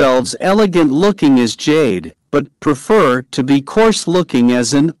themselves elegant looking as jade, but prefer to be coarse looking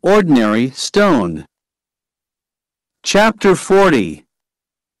as an ordinary stone. Chapter 40.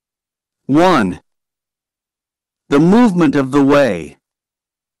 1. The movement of the way.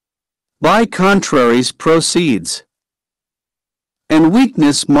 By contraries proceeds, and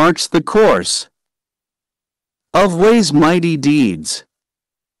weakness marks the course of ways mighty deeds.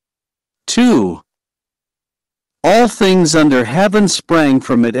 2. All things under heaven sprang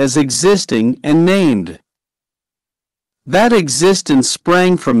from it as existing and named. That existence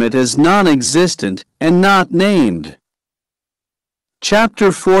sprang from it as non-existent and not named.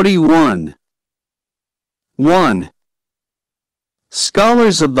 Chapter 41. 1.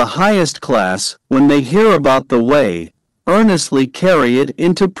 Scholars of the highest class, when they hear about the way, earnestly carry it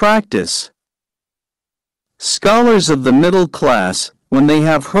into practice. Scholars of the middle class, when they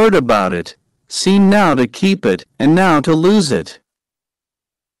have heard about it, seem now to keep it and now to lose it.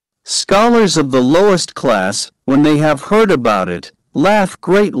 Scholars of the lowest class, when they have heard about it, laugh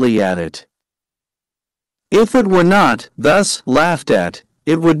greatly at it. If it were not thus laughed at,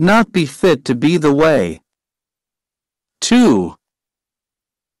 it would not be fit to be the way. 2.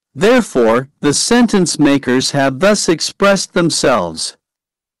 Therefore, the sentence makers have thus expressed themselves.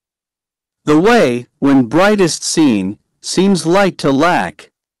 The way, when brightest seen, seems light to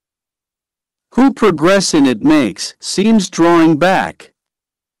lack. Who progress in it makes, seems drawing back.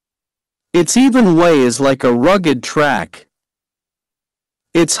 Its even way is like a rugged track.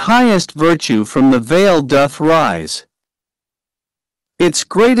 Its highest virtue from the vale doth rise. Its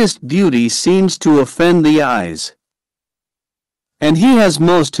greatest beauty seems to offend the eyes. And he has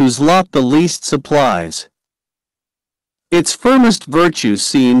most whose lot the least supplies. Its firmest virtue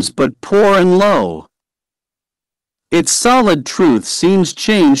seems but poor and low. Its solid truth seems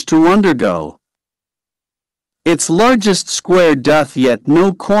change to undergo. Its largest square doth yet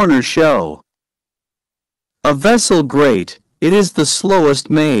no corner show. A vessel great, it is the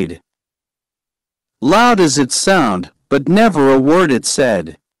slowest made. Loud is its sound, but never a word it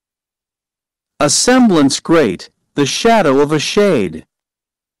said. A semblance great, the shadow of a shade.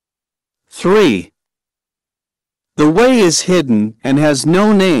 3. The way is hidden and has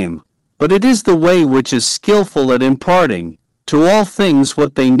no name, but it is the way which is skillful at imparting to all things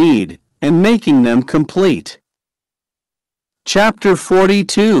what they need, and making them complete. Chapter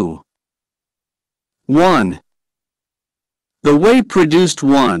 42. 1. The way produced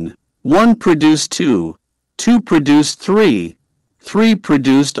one, one produced two, two produced three, three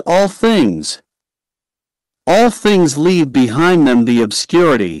produced all things. All things leave behind them the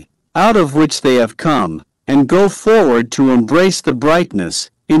obscurity, out of which they have come, and go forward to embrace the brightness,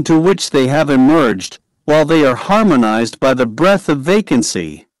 into which they have emerged, while they are harmonized by the breath of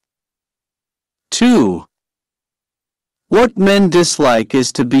vacancy. 2. What men dislike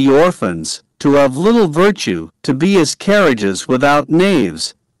is to be orphans, to have little virtue, to be as carriages without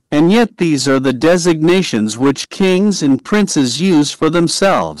naves, and yet these are the designations which kings and princes use for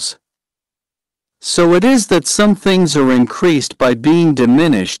themselves. So it is that some things are increased by being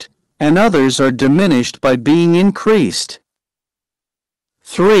diminished, and others are diminished by being increased.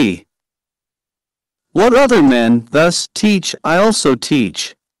 3. What other men thus teach I also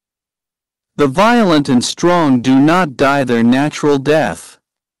teach. The violent and strong do not die their natural death.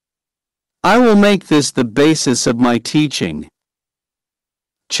 I will make this the basis of my teaching.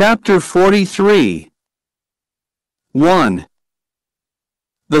 Chapter 43. 1.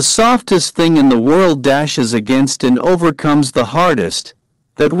 The softest thing in the world dashes against and overcomes the hardest,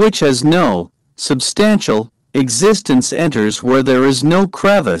 that which has no substantial existence enters where there is no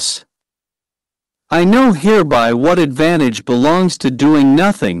crevice. I know hereby what advantage belongs to doing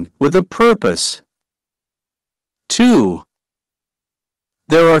nothing with a purpose. 2.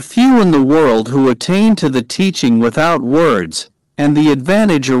 There are few in the world who attain to the teaching without words, and the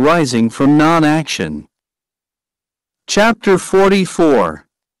advantage arising from non-action. Chapter 44.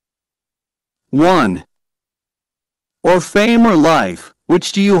 1. Or fame or life,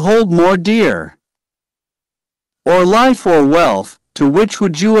 which do you hold more dear? Or life or wealth, to which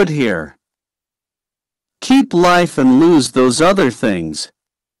would you adhere? Keep life and lose those other things.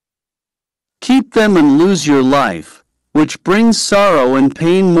 Keep them and lose your life, which brings sorrow and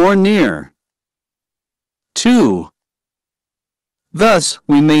pain more near. 2. Thus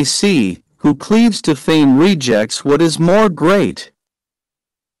we may see, who cleaves to fame rejects what is more great.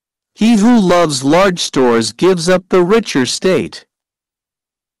 He who loves large stores gives up the richer state.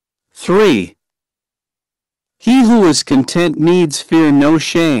 3. He who is content needs fear no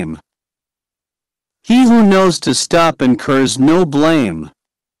shame. He who knows to stop incurs no blame.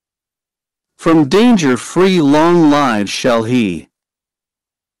 From danger free long lives shall he.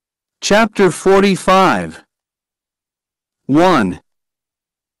 Chapter 45. 1.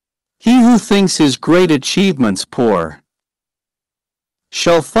 He who thinks his great achievements poor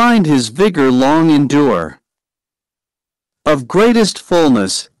shall find his vigor long endure. Of greatest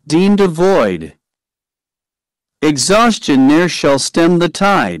fullness, deemed a void, exhaustion ne'er shall stem the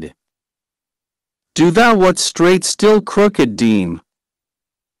tide. Do thou what straight still crooked deem,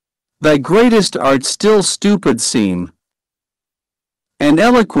 thy greatest art still stupid seem, and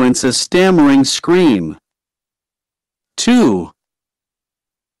eloquence a stammering scream. 2.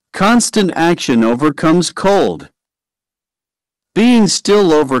 Constant action overcomes cold. Being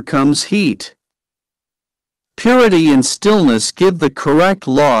still overcomes heat. Purity and stillness give the correct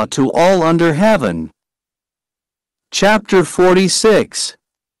law to all under heaven. Chapter 46.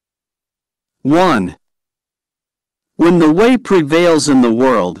 1. When the way prevails in the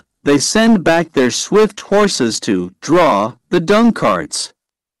world, they send back their swift horses to draw the dung carts.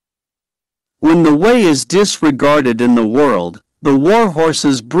 When the way is disregarded in the world, the war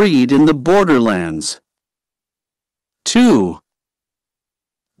horses breed in the borderlands. 2.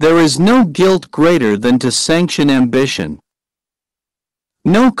 There is no guilt greater than to sanction ambition.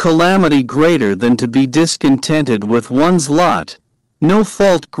 No calamity greater than to be discontented with one's lot, no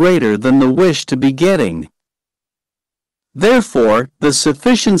fault greater than the wish to be getting. Therefore, the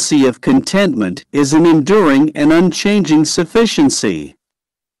sufficiency of contentment is an enduring and unchanging sufficiency.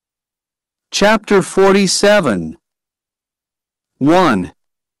 Chapter 47. 1.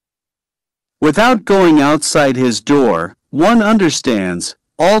 Without going outside his door, one understands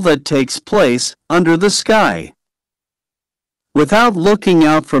all that takes place under the sky. Without looking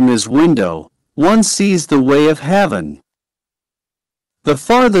out from his window, one sees the way of heaven. The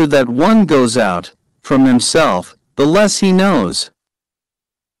farther that one goes out from himself, the less he knows.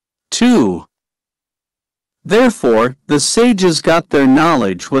 2. Therefore, the sages got their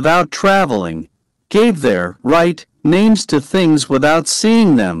knowledge without traveling, gave their right names to things without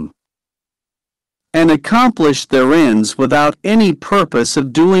seeing them, and accomplished their ends without any purpose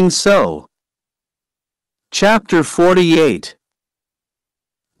of doing so. Chapter 48.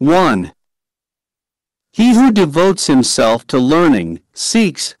 1. He who devotes himself to learning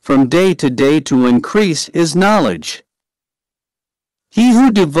seeks from day to day to increase his knowledge. He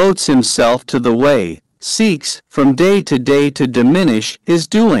who devotes himself to the way seeks from day to day to diminish his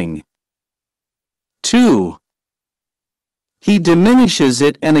doing. 2. He diminishes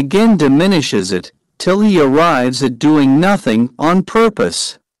it and again diminishes it, till he arrives at doing nothing on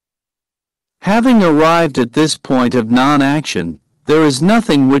purpose. Having arrived at this point of non-action, there is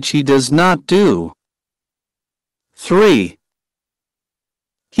nothing which he does not do. 3.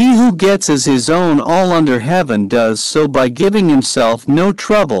 He who gets as his own all under heaven does so by giving himself no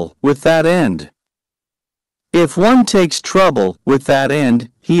trouble with that end. If one takes trouble with that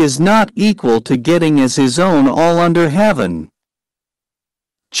end, he is not equal to getting as his own all under heaven.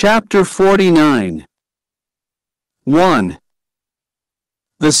 Chapter 49. 1.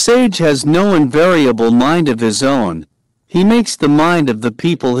 The sage has no invariable mind of his own, he makes the mind of the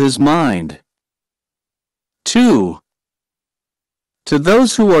people his mind. 2. To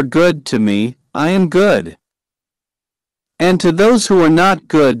those who are good to me, I am good. And to those who are not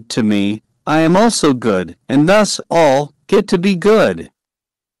good to me, I am also good, and thus all get to be good.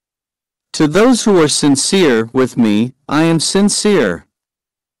 To those who are sincere with me, I am sincere.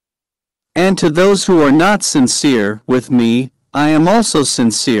 And to those who are not sincere with me, I am also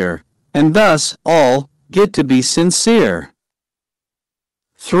sincere, and thus all get to be sincere.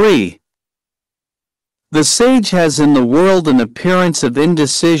 3. The sage has in the world an appearance of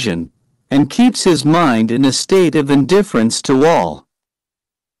indecision, and keeps his mind in a state of indifference to all.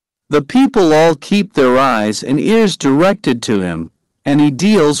 The people all keep their eyes and ears directed to him, and he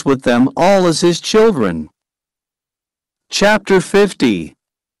deals with them all as his children. Chapter 50.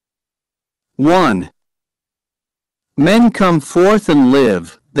 1. Men come forth and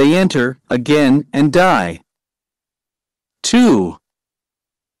live, they enter, again, and die. 2.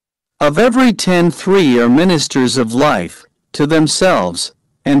 Of every 10, 3 are ministers of life, to themselves,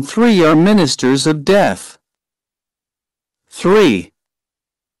 and 3 are ministers of death. 3.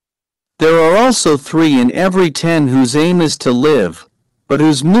 There are also 3 in every 10 whose aim is to live, but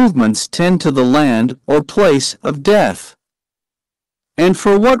whose movements tend to the land or place of death. And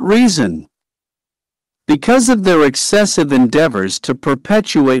for what reason? Because of their excessive endeavors to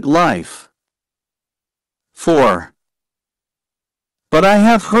perpetuate life. 4. But I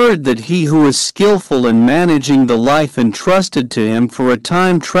have heard that he who is skillful in managing the life entrusted to him for a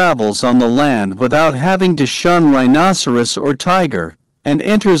time travels on the land without having to shun rhinoceros or tiger, and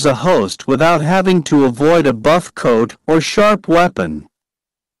enters a host without having to avoid a buff coat or sharp weapon.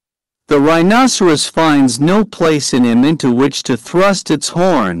 The rhinoceros finds no place in him into which to thrust its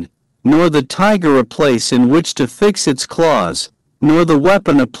horn, nor the tiger a place in which to fix its claws, nor the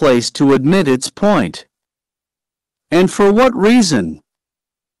weapon a place to admit its point. And for what reason?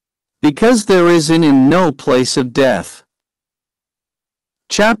 Because there is in him no place of death.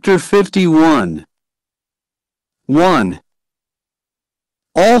 Chapter 51. 1.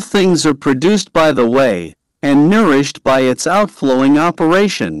 All things are produced by the way, and nourished by its outflowing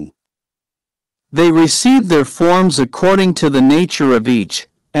operation. They receive their forms according to the nature of each,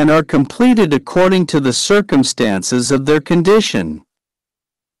 and are completed according to the circumstances of their condition.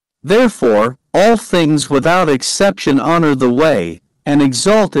 Therefore, all things without exception honor the way, and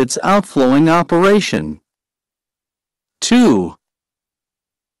exalt its outflowing operation. 2.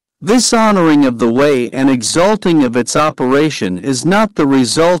 This honoring of the way and exalting of its operation is not the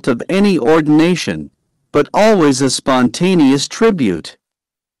result of any ordination, but always a spontaneous tribute.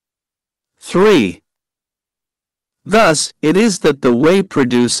 3. Thus it is that the way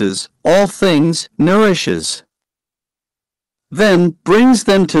produces all things, nourishes. Then brings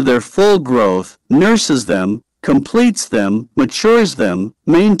them to their full growth, nurses them, completes them, matures them,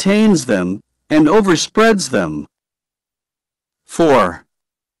 maintains them, and overspreads them. 4.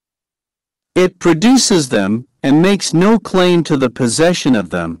 It produces them, and makes no claim to the possession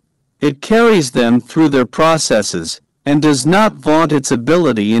of them. It carries them through their processes, and does not vaunt its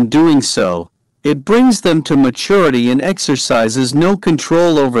ability in doing so. It brings them to maturity and exercises no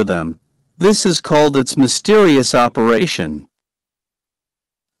control over them. This is called its mysterious operation.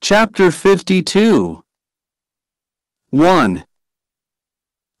 Chapter 52. 1.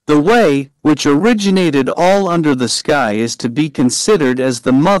 The way, which originated all under the sky, is to be considered as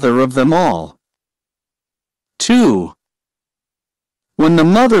the mother of them all. 2. When the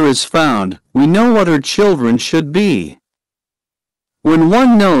mother is found, we know what her children should be. When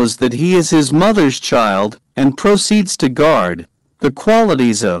one knows that he is his mother's child, and proceeds to guard the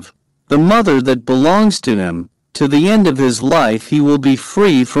qualities of the mother that belongs to him, to the end of his life he will be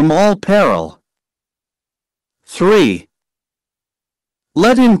free from all peril. 3.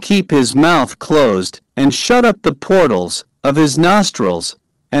 Let him keep his mouth closed, and shut up the portals of his nostrils,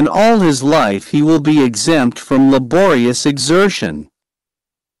 and all his life he will be exempt from laborious exertion.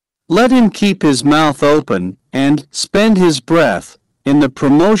 Let him keep his mouth open, and spend his breath in the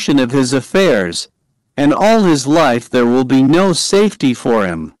promotion of his affairs, and all his life there will be no safety for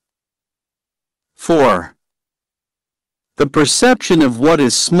him. 4. The perception of what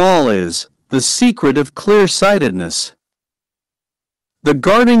is small is the secret of clear-sightedness. The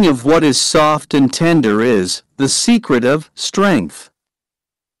guarding of what is soft and tender is the secret of strength.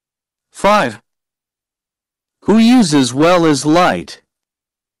 5. Who uses well is light,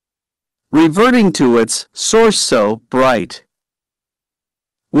 reverting to its source so bright,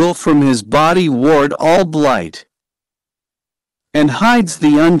 will from his body ward all blight, and hides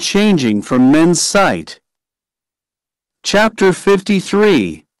the unchanging from men's sight. Chapter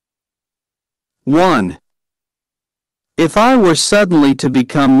 53. 1. If I were suddenly to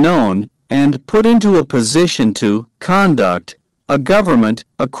become known, and put into a position to conduct a government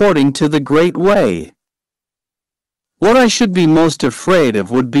according to the great way, what I should be most afraid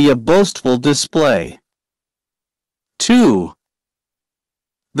of would be a boastful display. 2.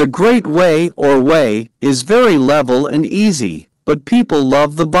 The great way or way is very level and easy, but people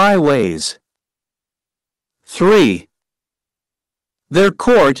love the byways. 3. Their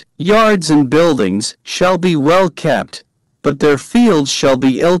court, yards and buildings shall be well kept, but their fields shall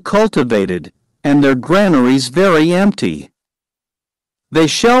be ill cultivated, and their granaries very empty. They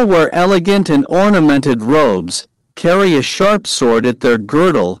shall wear elegant and ornamented robes, carry a sharp sword at their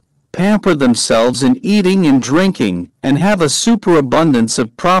girdle, pamper themselves in eating and drinking, and have a superabundance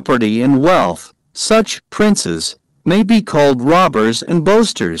of property and wealth. Such princes may be called robbers and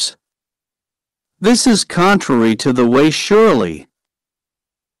boasters. This is contrary to the way surely.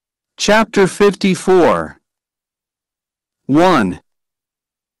 Chapter 54. 1.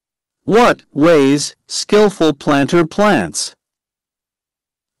 What ways skillful planter plants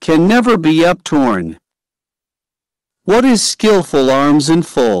can never be uptorn. What is skillful arms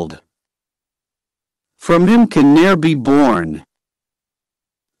enfold? From him can ne'er be born.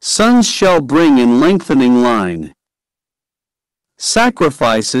 Sons shall bring in lengthening line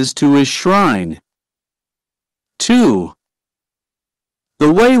sacrifices to his shrine. 2.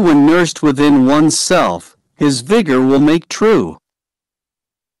 The way when nursed within one's self, his vigor will make true.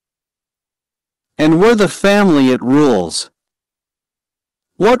 And where the family it rules,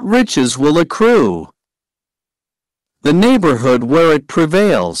 what riches will accrue? The neighborhood where it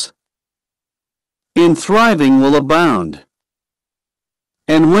prevails, in thriving will abound.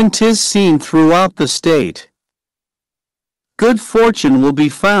 And when 'tis seen throughout the state, good fortune will be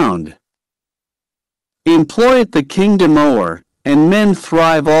found. Employ it the kingdom o'er, and men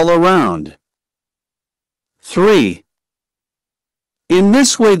thrive all around. 3. In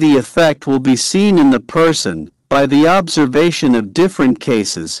this way the effect will be seen in the person, by the observation of different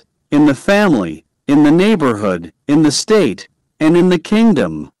cases, in the family, in the neighborhood, in the state, and in the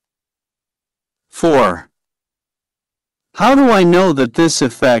kingdom. 4. How do I know that this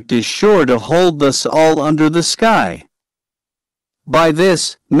effect is sure to hold thus all under the sky? By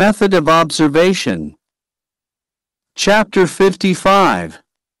this method of observation. Chapter 55.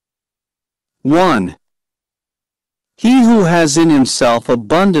 1. He who has in himself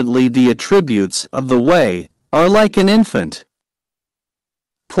abundantly the attributes of the way are like an infant.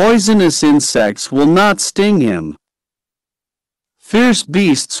 Poisonous insects will not sting him. Fierce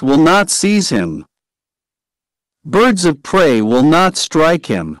beasts will not seize him. Birds of prey will not strike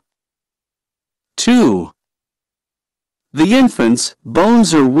him. 2. The infant's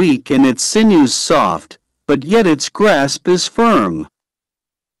bones are weak and its sinews soft, but yet its grasp is firm.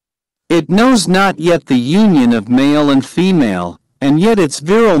 It knows not yet the union of male and female, and yet its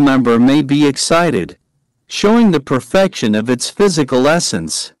virile member may be excited, showing the perfection of its physical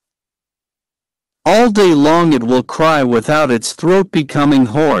essence. All day long it will cry without its throat becoming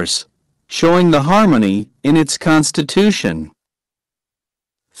hoarse, showing the harmony in its constitution.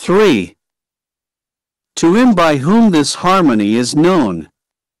 3. To him by whom this harmony is known,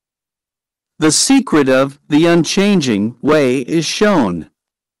 the secret of the unchanging way is shown,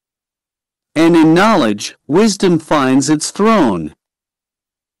 and in knowledge wisdom finds its throne.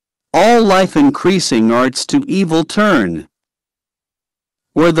 All life increasing arts to evil turn,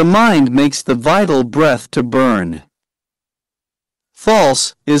 where the mind makes the vital breath to burn.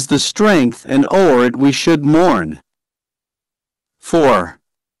 False is the strength, and o'er it we should mourn. 4.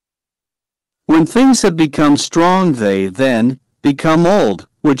 When things have become strong they then become old,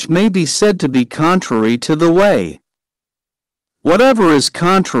 which may be said to be contrary to the way. Whatever is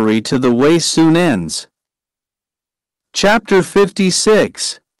contrary to the way soon ends. Chapter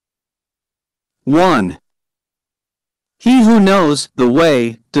 56. 1. He who knows the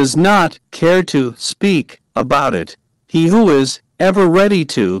way does not care to speak about it. He who is ever ready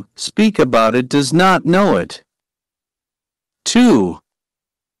to speak about it does not know it. 2.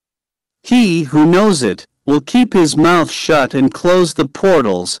 He who knows it will keep his mouth shut and close the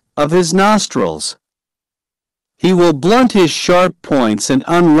portals of his nostrils. He will blunt his sharp points and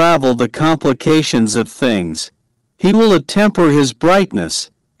unravel the complications of things. He will attemper his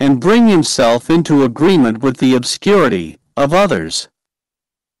brightness and bring himself into agreement with the obscurity of others.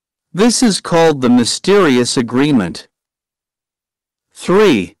 This is called the mysterious agreement.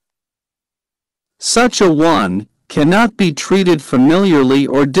 3. Such a one cannot be treated familiarly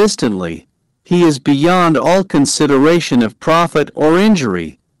or distantly. He is beyond all consideration of profit or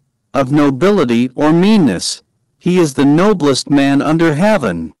injury, of nobility or meanness. He is the noblest man under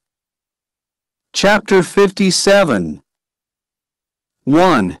heaven. Chapter 57.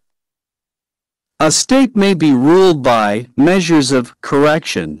 1. A state may be ruled by measures of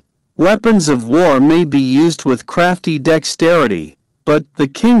correction. Weapons of war may be used with crafty dexterity, but the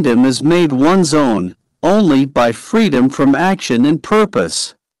kingdom is made one's own only by freedom from action and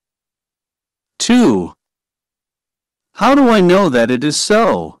purpose. 2. How do I know that it is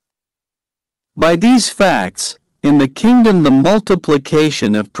so? By these facts, in the kingdom the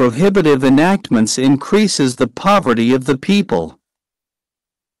multiplication of prohibitive enactments increases the poverty of the people.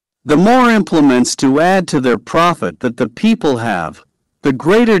 The more implements to add to their profit that the people have, the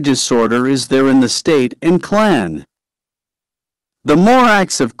greater disorder is there in the state and clan. The more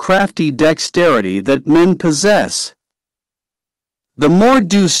acts of crafty dexterity that men possess, the more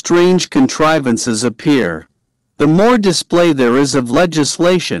do strange contrivances appear, the more display there is of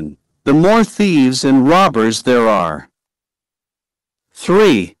legislation, the more thieves and robbers there are.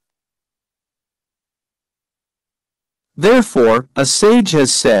 3. Therefore, a sage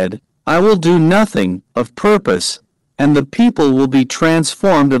has said, I will do nothing of purpose, and the people will be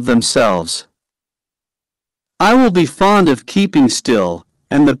transformed of themselves. I will be fond of keeping still,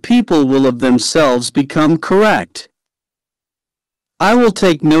 and the people will of themselves become correct. I will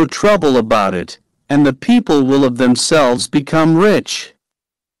take no trouble about it, and the people will of themselves become rich.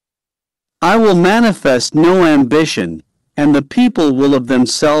 I will manifest no ambition, and the people will of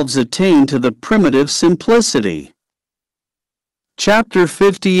themselves attain to the primitive simplicity. Chapter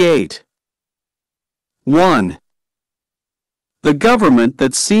 58. 1. The government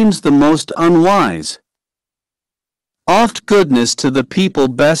that seems the most unwise. Oft goodness to the people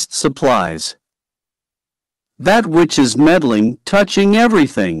best supplies. That which is meddling, touching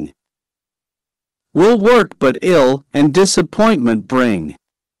everything, will work but ill and disappointment bring.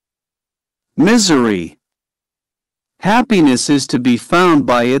 Misery. Happiness is to be found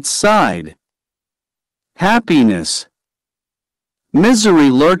by its side. Happiness. Misery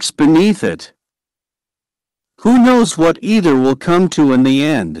lurks beneath it. Who knows what either will come to in the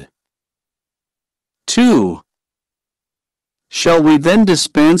end? 2. Shall we then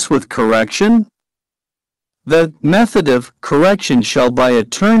dispense with correction? The method of correction shall by a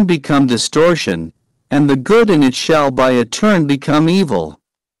turn become distortion, and the good in it shall by a turn become evil.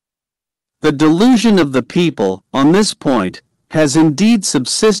 The delusion of the people, on this point, has indeed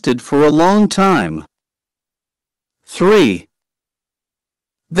subsisted for a long time. 3.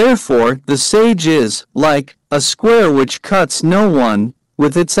 Therefore, the sage is, like, a square which cuts no one,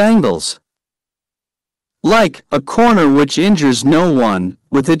 with its angles. Like, a corner which injures no one,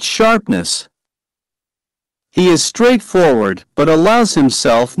 with its sharpness. He is straightforward, but allows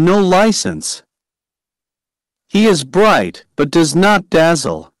himself no license. He is bright, but does not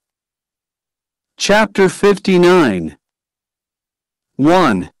dazzle. Chapter 59.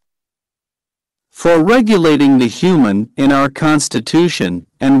 1. For regulating the human in our constitution,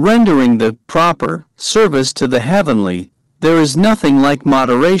 and rendering the proper service to the heavenly, there is nothing like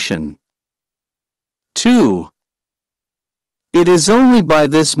moderation. 2. It is only by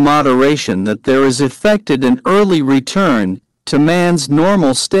this moderation that there is effected an early return to man's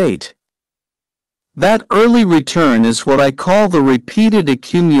normal state. That early return is what I call the repeated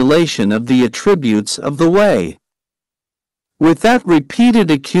accumulation of the attributes of the way. With that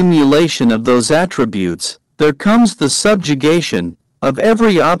repeated accumulation of those attributes, there comes the subjugation of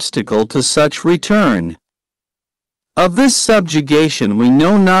every obstacle to such return. Of this subjugation we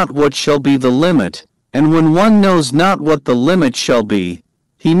know not what shall be the limit, and when one knows not what the limit shall be,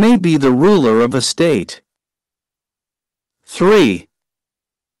 he may be the ruler of a state. 3.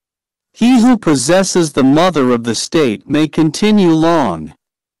 He who possesses the mother of the state may continue long.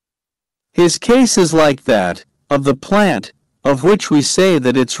 His case is like that of the plant, of which we say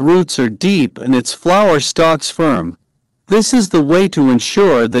that its roots are deep and its flower stalks firm. This is the way to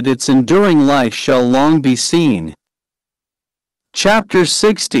ensure that its enduring life shall long be seen. Chapter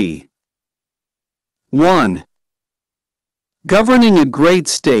 60. 1. Governing a great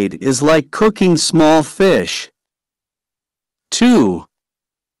state is like cooking small fish. 2.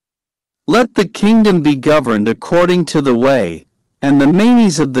 Let the kingdom be governed according to the way, and the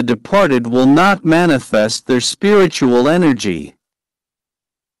manes of the departed will not manifest their spiritual energy.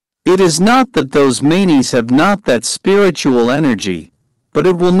 It is not that those manes have not that spiritual energy, but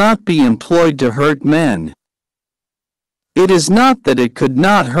it will not be employed to hurt men. It is not that it could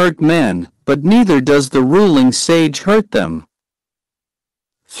not hurt men, but neither does the ruling sage hurt them.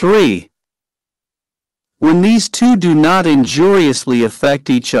 3. When these two do not injuriously affect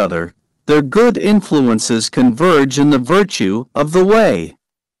each other, their good influences converge in the virtue of the way.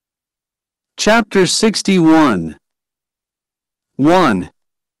 Chapter 61. 1.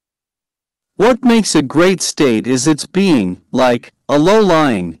 What makes a great state is its being, like a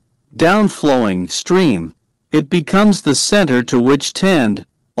low-lying, down-flowing stream. It becomes the center to which tend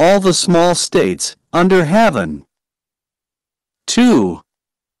all the small states under heaven. 2.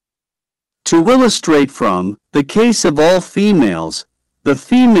 To illustrate from the case of all females, the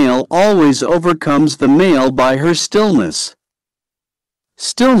female always overcomes the male by her stillness.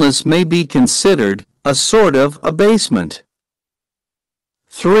 Stillness may be considered a sort of abasement.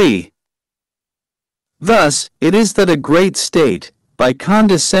 3. Thus, it is that a great state, by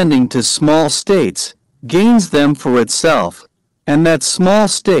condescending to small states, gains them for itself, and that small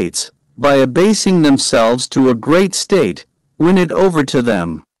states, by abasing themselves to a great state, win it over to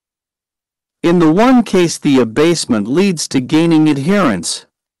them. In the one case the abasement leads to gaining adherents.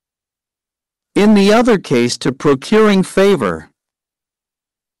 In the other case to procuring favor.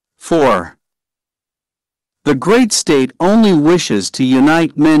 4. The great state only wishes to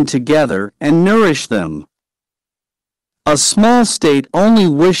unite men together and nourish them. A small state only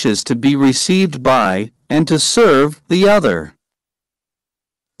wishes to be received by, and to serve, the other.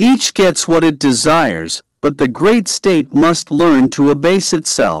 Each gets what it desires, but the great state must learn to abase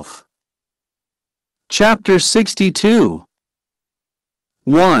itself. Chapter 62.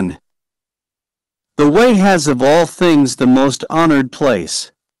 1. The way has of all things the most honored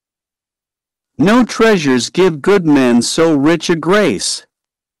place. No treasures give good men so rich a grace.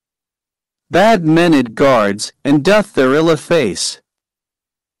 Bad men it guards, and doth their ill efface.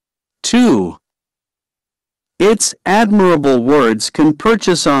 2. Its admirable words can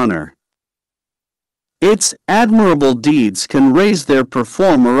purchase honor. Its admirable deeds can raise their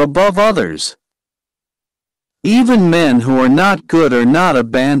performer above others. Even men who are not good are not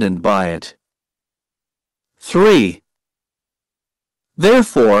abandoned by it. 3.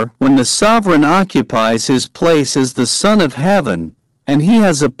 Therefore, when the sovereign occupies his place as the Son of Heaven, and he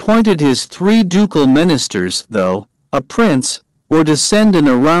has appointed his 3 ducal ministers, though a prince, or descend in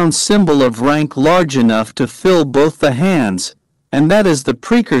a round symbol of rank large enough to fill both the hands, and that is the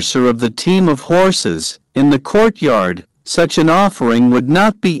precursor of the team of horses, in the courtyard, such an offering would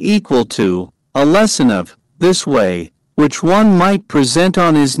not be equal to a lesson of this way, which one might present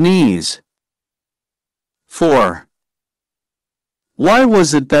on his knees. 4. Why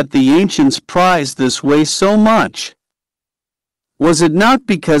was it that the ancients prized this way so much? Was it not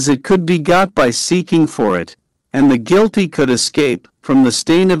because it could be got by seeking for it, and the guilty could escape from the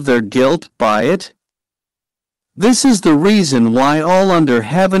stain of their guilt by it? This is the reason why all under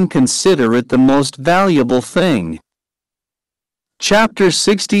heaven consider it the most valuable thing. Chapter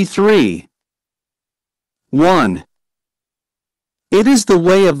 63. 1. It is the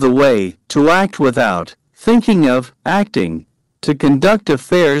way of the way to act without thinking of acting, to conduct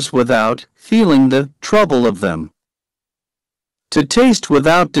affairs without feeling the trouble of them, to taste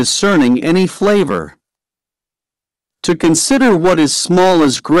without discerning any flavor, to consider what is small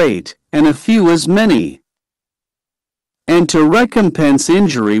as great, and a few as many, and to recompense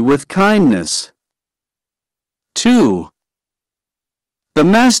injury with kindness. 2. The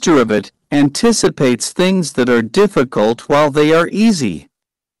master of it anticipates things that are difficult while they are easy,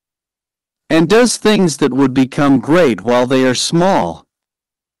 and does things that would become great while they are small.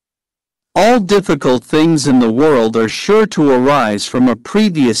 All difficult things in the world are sure to arise from a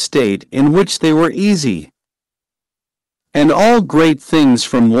previous state in which they were easy, and all great things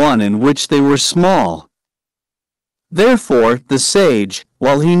from one in which they were small. Therefore, the sage,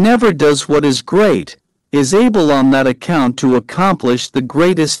 while he never does what is great, is able on that account to accomplish the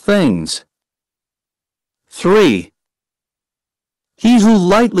greatest things. 3. He who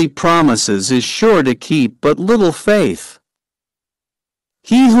lightly promises is sure to keep but little faith.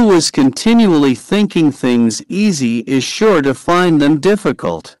 He who is continually thinking things easy is sure to find them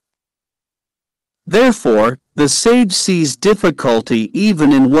difficult. Therefore, the sage sees difficulty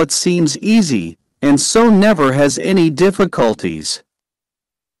even in what seems easy, and so never has any difficulties.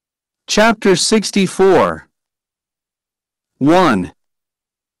 Chapter 64. 1.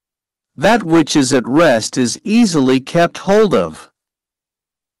 That which is at rest is easily kept hold of.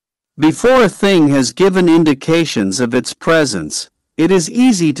 Before a thing has given indications of its presence, it is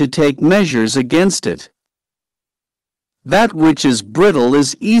easy to take measures against it. That which is brittle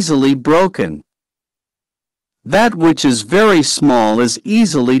is easily broken. That which is very small is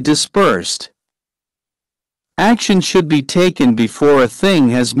easily dispersed. Action should be taken before a thing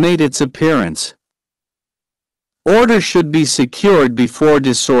has made its appearance. Order should be secured before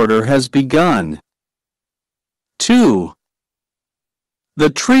disorder has begun. 2. The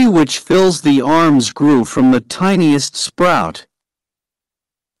tree which fills the arms grew from the tiniest sprout.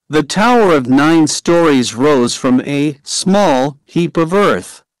 The tower of 9 stories rose from a small heap of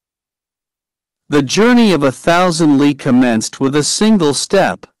earth. The journey of 1,000 li commenced with a single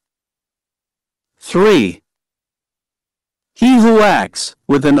step. 3. He who acts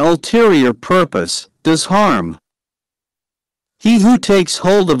with an ulterior purpose does harm. He who takes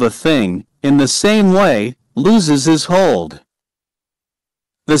hold of a thing, in the same way, loses his hold.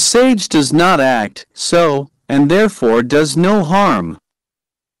 The sage does not act so, and therefore does no harm.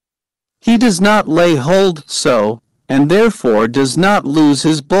 He does not lay hold so, and therefore does not lose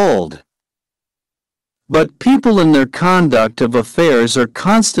his bold. But people in their conduct of affairs are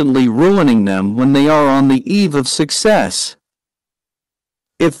constantly ruining them when they are on the eve of success.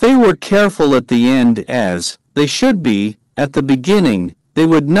 If they were careful at the end as they should be at the beginning, they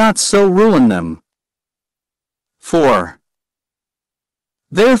would not so ruin them. 4.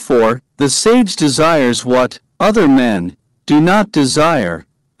 Therefore, the sage desires what other men do not desire,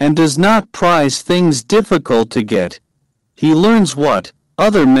 and does not prize things difficult to get. He learns what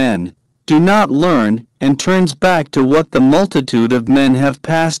other men do not learn, and turns back to what the multitude of men have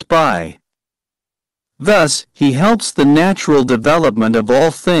passed by. Thus, he helps the natural development of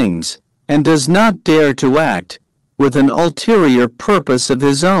all things, and does not dare to act with an ulterior purpose of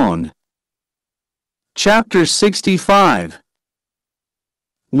his own. Chapter 65.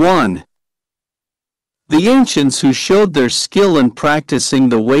 1. The ancients who showed their skill in practicing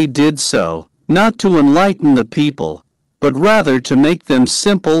the way did so, not to enlighten the people, but rather to make them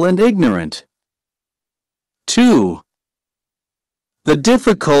simple and ignorant. 2. The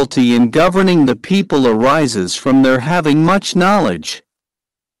difficulty in governing the people arises from their having much knowledge.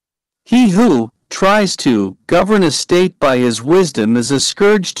 He who tries to govern a state by his wisdom is a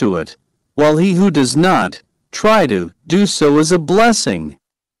scourge to it, while he who does not try to do so is a blessing.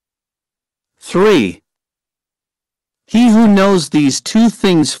 3. He who knows these two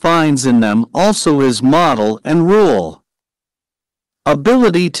things finds in them also his model and rule.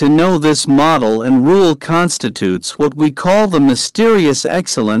 Ability to know this model and rule constitutes what we call the mysterious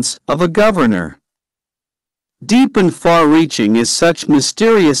excellence of a governor. Deep and far-reaching is such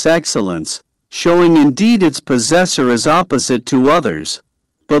mysterious excellence, showing indeed its possessor as opposite to others,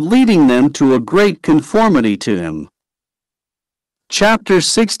 but leading them to a great conformity to him. Chapter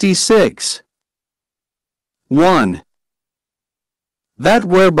 66. 1. That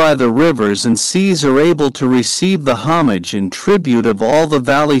whereby the rivers and seas are able to receive the homage and tribute of all the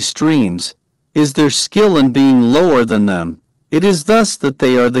valley streams, is their skill in being lower than them. It is thus that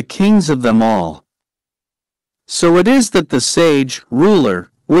they are the kings of them all. So it is that the sage ruler,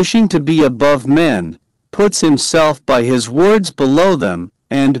 wishing to be above men, puts himself by his words below them,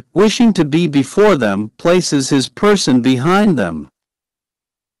 and, wishing to be before them, places his person behind them.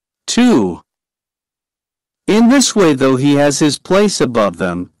 2. In this way, though he has his place above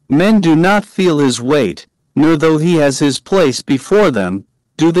them, men do not feel his weight, nor though he has his place before them,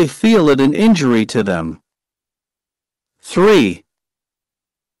 do they feel it an injury to them. 3.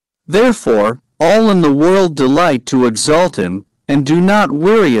 Therefore, all in the world delight to exalt him, and do not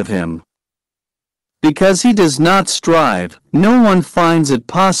weary of him. Because he does not strive, no one finds it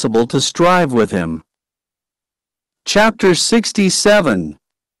possible to strive with him. Chapter 67.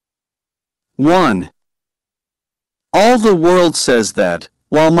 1. All the world says that,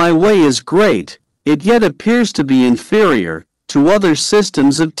 while my way is great, it yet appears to be inferior to other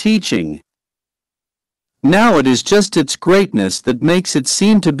systems of teaching. Now it is just its greatness that makes it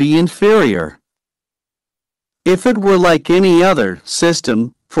seem to be inferior. If it were like any other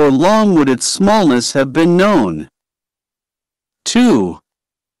system, for long would its smallness have been known. 2.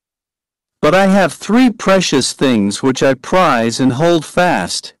 But I have three precious things which I prize and hold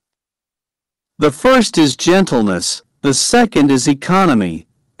fast. The first is gentleness, the second is economy,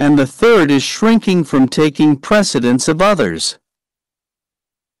 and the third is shrinking from taking precedence of others.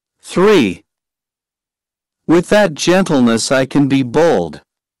 3. With that gentleness I can be bold.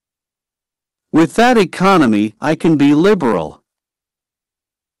 With that economy I can be liberal.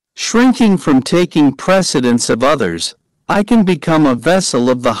 Shrinking from taking precedence of others, I can become a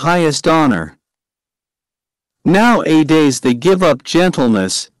vessel of the highest honor. Nowadays they give up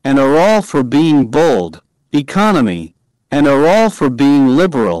gentleness, and are all for being bold, economy, and are all for being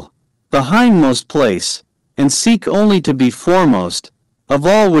liberal, the hindmost place, and seek only to be foremost, of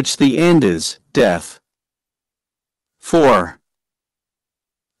all which the end is death. 4.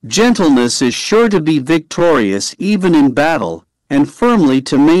 Gentleness is sure to be victorious even in battle, and firmly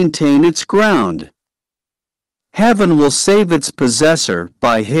to maintain its ground. Heaven will save its possessor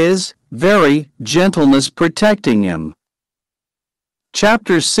by his very gentleness protecting him.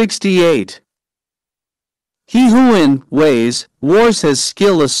 Chapter 68. He who in wars has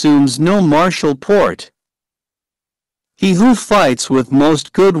skill assumes no martial port. He who fights with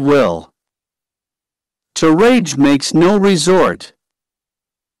most good will to rage makes no resort.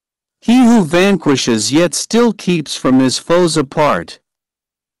 He who vanquishes yet still keeps from his foes apart.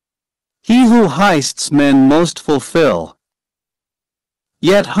 He who heists men most fulfill,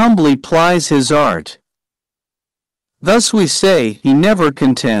 yet humbly plies his art. Thus we say he never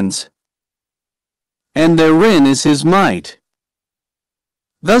contends, and therein is his might.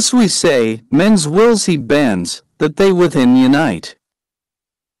 Thus we say men's wills he bends, that they within unite.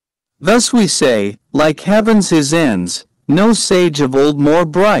 Thus we say, like heaven's his ends, no sage of old more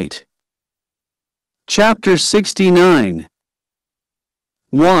bright. Chapter 69.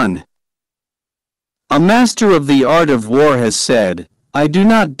 1. A master of the art of war has said, I do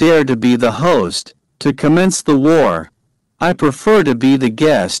not dare to be the host, to commence the war. I prefer to be the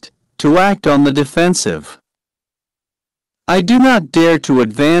guest, to act on the defensive. I do not dare to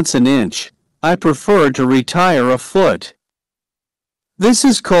advance an inch, I prefer to retire a foot. This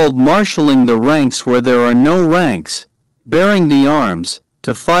is called marshalling the ranks where there are no ranks, bearing the arms,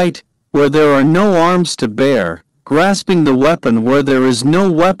 to fight, where there are no arms to bear, grasping the weapon where there is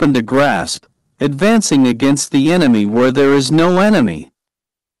no weapon to grasp, advancing against the enemy where there is no enemy.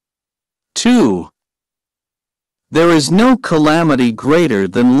 2. There is no calamity greater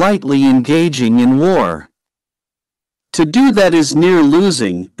than lightly engaging in war. To do that is near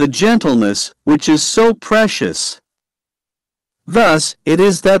losing the gentleness which is so precious. Thus, it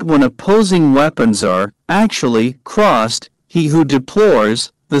is that when opposing weapons are actually crossed, he who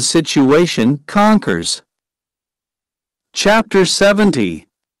deplores the situation conquers. Chapter 70.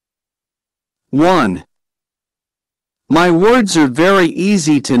 1. My words are very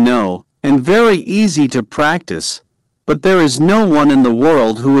easy to know, and very easy to practice, but there is no one in the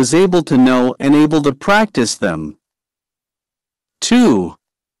world who is able to know and able to practice them. 2.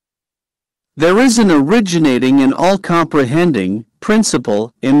 There is an originating and all-comprehending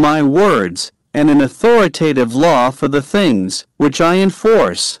principle in my words, and an authoritative law for the things which I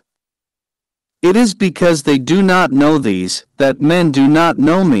enforce. It is because they do not know these, that men do not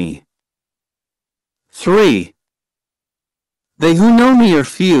know me. 3. They who know me are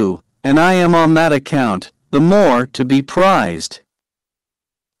few, and I am on that account the more to be prized.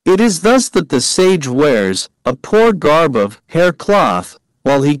 It is thus that the sage wears a poor garb of hair cloth,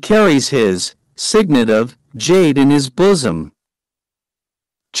 while he carries his signet of jade in his bosom.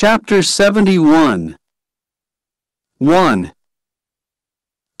 Chapter 71. 1.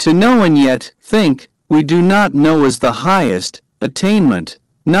 To know and yet think we do not know is the highest attainment.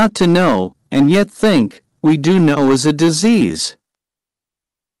 Not to know and yet think we do know is a disease.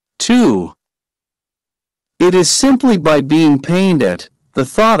 2. It is simply by being pained at the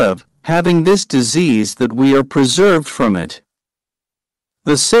thought of having this disease that we are preserved from it.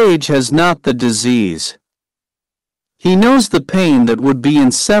 The sage has not the disease. He knows the pain that would be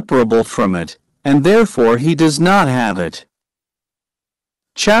inseparable from it, and therefore he does not have it.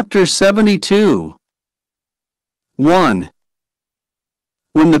 Chapter 72. 1.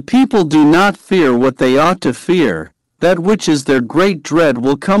 When the people do not fear what they ought to fear, that which is their great dread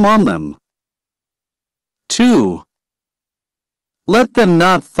will come on them. 2. Let them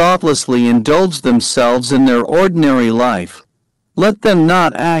not thoughtlessly indulge themselves in their ordinary life. Let them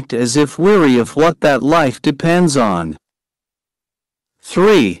not act as if weary of what that life depends on.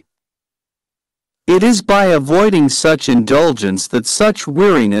 3. It is by avoiding such indulgence that such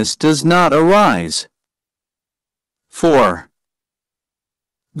weariness does not arise. 4.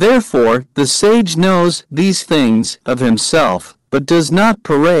 Therefore, the sage knows these things of himself, but does not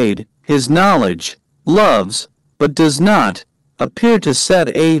parade his knowledge, loves, but does not appear to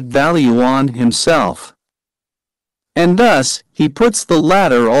set a value on himself. And thus, he puts the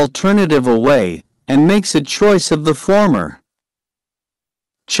latter alternative away, and makes a choice of the former.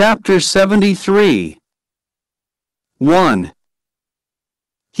 Chapter 73. 1.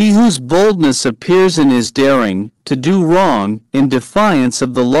 He whose boldness appears in his daring to do wrong in defiance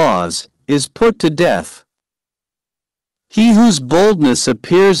of the laws is put to death. He whose boldness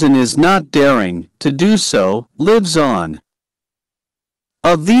appears in his not daring to do so lives on.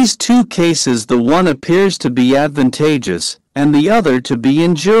 Of these two cases the one appears to be advantageous, and the other to be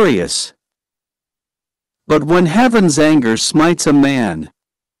injurious. But when heaven's anger smites a man,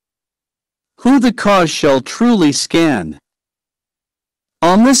 who the cause shall truly scan?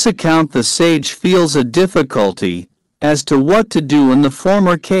 On this account the sage feels a difficulty as to what to do in the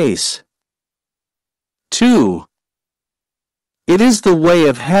former case. 2. It is the way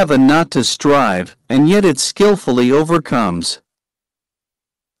of heaven not to strive, and yet it skillfully overcomes.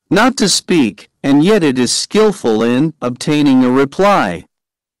 Not to speak, and yet it is skillful in obtaining a reply.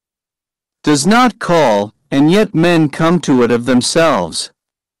 Does not call, and yet men come to it of themselves.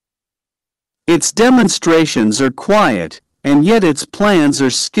 Its demonstrations are quiet, and yet its plans are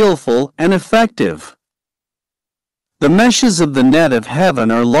skillful and effective. The meshes of the net of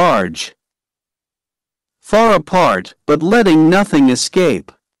heaven are large, far apart, but letting nothing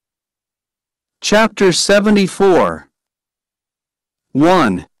escape. Chapter 74.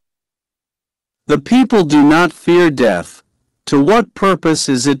 1. The people do not fear death. To what purpose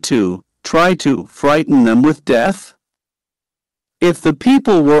is it to try to frighten them with death? If the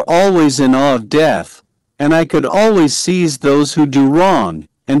people were always in awe of death, and I could always seize those who do wrong,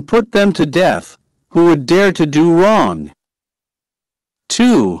 and put them to death, who would dare to do wrong?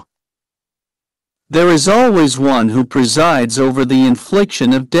 2. There is always one who presides over the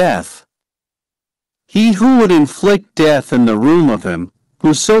infliction of death. He who would inflict death in the room of him,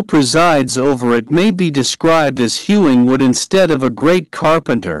 who so presides over it, may be described as hewing wood instead of a great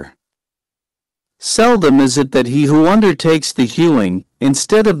carpenter. Seldom is it that he who undertakes the hewing,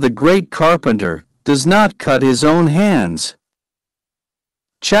 instead of the great carpenter, does not cut his own hands.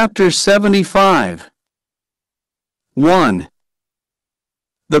 Chapter 75. 1.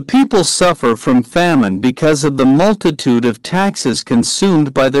 The people suffer from famine because of the multitude of taxes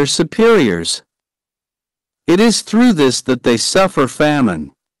consumed by their superiors. It is through this that they suffer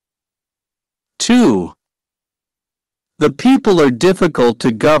famine. 2. The people are difficult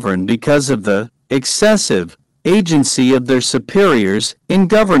to govern because of the excessive agency of their superiors in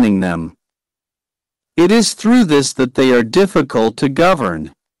governing them. It is through this that they are difficult to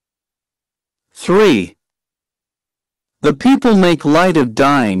govern. 3. The people make light of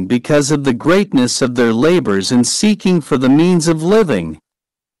dying because of the greatness of their labors in seeking for the means of living.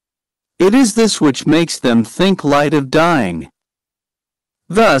 It is this which makes them think light of dying.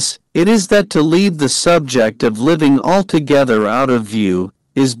 Thus, it is that to leave the subject of living altogether out of view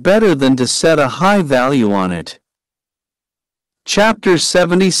is better than to set a high value on it. Chapter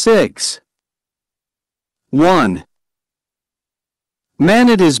 76. 1. Man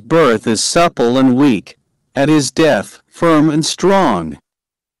at his birth is supple and weak, at his death firm and strong.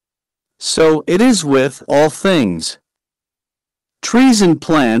 So it is with all things. Trees and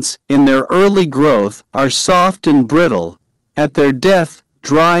plants, in their early growth, are soft and brittle, at their death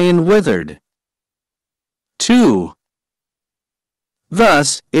dry and withered. 2.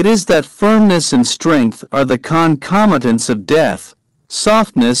 Thus, it is that firmness and strength are the concomitants of death,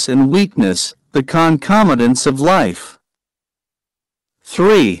 softness and weakness the concomitants of life.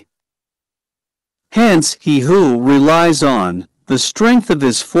 3. Hence, he who relies on the strength of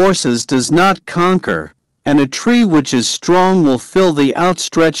his forces does not conquer, and a tree which is strong will fill the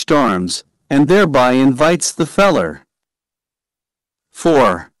outstretched arms, and thereby invites the feller.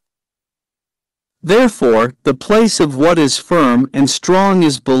 4. Therefore, the place of what is firm and strong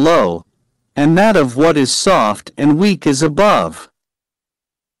is below, and that of what is soft and weak is above.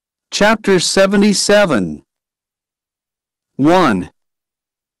 Chapter 77. 1.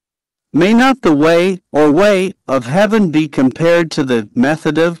 May not the way of heaven be compared to the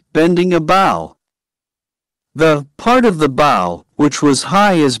method of bending a bow? The part of the bow which was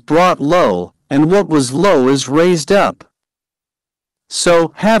high is brought low, and what was low is raised up.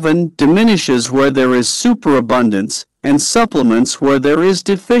 So heaven diminishes where there is superabundance, and supplements where there is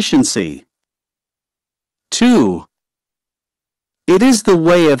deficiency. 2. It is the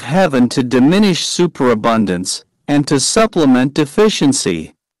way of heaven to diminish superabundance, and to supplement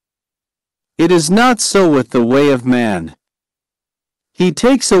deficiency. It is not so with the way of man. He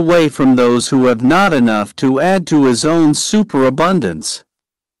takes away from those who have not enough to add to his own superabundance.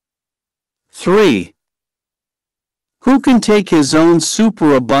 3. Who can take his own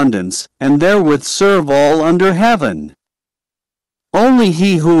superabundance, and therewith serve all under heaven? Only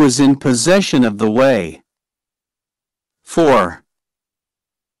he who is in possession of the way. 4.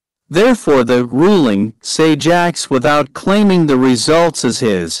 Therefore the ruling sage acts without claiming the results as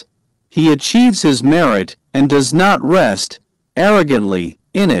his. He achieves his merit, and does not rest arrogantly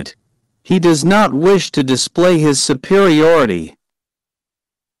in it. He does not wish to display his superiority.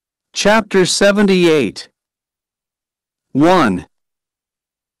 Chapter 78. 1.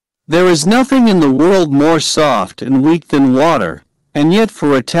 There is nothing in the world more soft and weak than water, and yet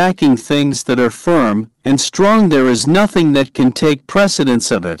for attacking things that are firm and strong there is nothing that can take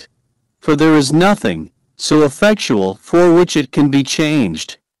precedence of it, for there is nothing so effectual for which it can be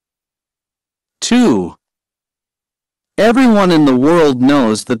changed. 2. Everyone in the world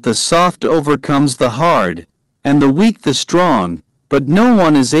knows that the soft overcomes the hard, and the weak the strong, but no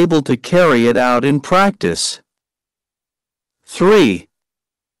one is able to carry it out in practice. 3.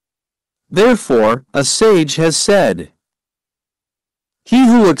 Therefore, a sage has said, he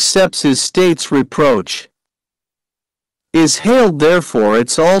who accepts his state's reproach is hailed therefore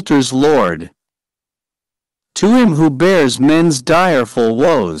its altar's lord. To him who bears men's direful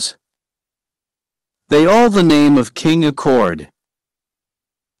woes, they all the name of king accord.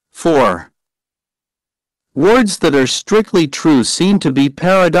 4. Words that are strictly true seem to be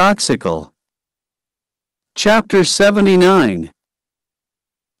paradoxical. Chapter 79.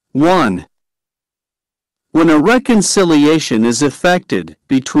 1. When a reconciliation is effected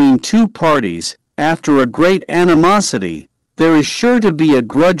between two parties after a great animosity, there is sure to be a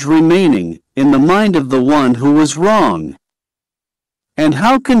grudge remaining in the mind of the one who was wrong. And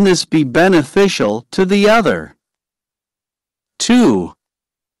how can this be beneficial to the other? 2.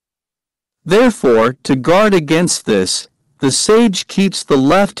 Therefore, to guard against this, the sage keeps the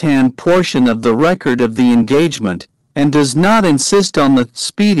left-hand portion of the record of the engagement, and does not insist on the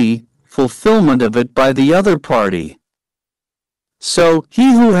speedy fulfillment of it by the other party. So,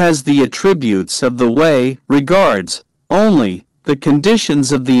 he who has the attributes of the way regards only the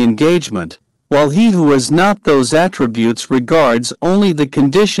conditions of the engagement, while he who has not those attributes regards only the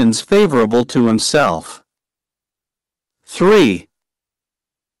conditions favorable to himself. 3.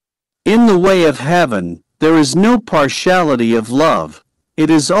 In the way of heaven, there is no partiality of love. It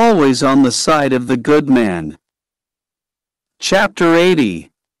is always on the side of the good man. Chapter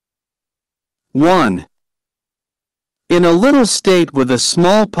 80. 1. In a little state with a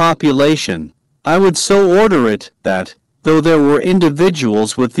small population, I would so order it that, though there were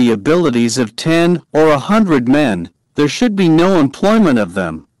individuals with the abilities of 10 or 100 men, there should be no employment of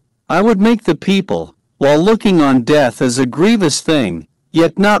them. I would make the people, while looking on death as a grievous thing,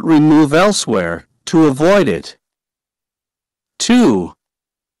 yet not remove elsewhere, to avoid it. 2.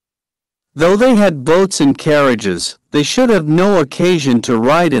 Though they had boats and carriages, they should have no occasion to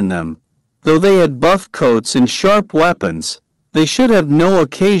ride in them. Though they had buff coats and sharp weapons, they should have no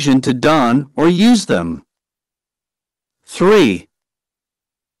occasion to don or use them. 3.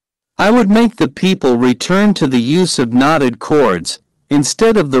 I would make the people return to the use of knotted cords,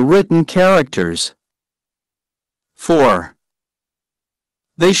 instead of the written characters. 4.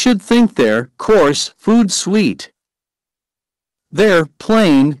 They should think their coarse food sweet, their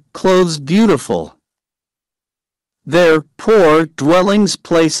plain clothes beautiful, their poor dwellings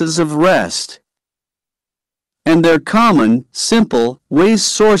places of rest, and their common, simple ways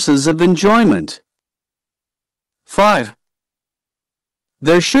sources of enjoyment. 5.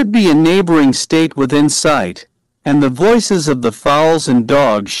 There should be a neighboring state within sight, and the voices of the fowls and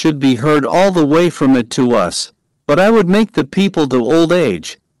dogs should be heard all the way from it to us, but I would make the people to old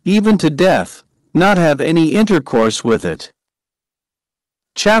age, even to death, not have any intercourse with it.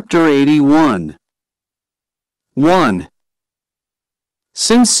 Chapter 81. 1.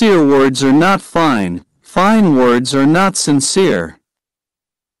 Sincere words are not fine, fine words are not sincere.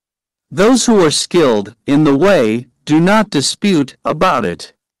 Those who are skilled in the way do not dispute about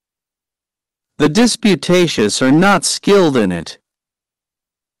it. The disputatious are not skilled in it.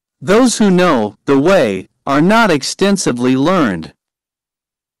 Those who know the way are not extensively learned.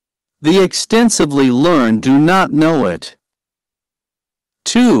 The extensively learned do not know it.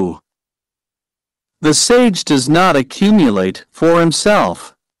 2. The sage does not accumulate for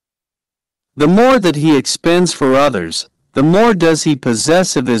himself. The more that he expends for others, the more does he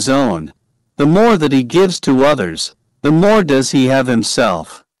possess of his own. The more that he gives to others, the more does he have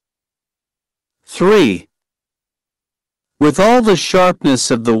himself. 3. With all the sharpness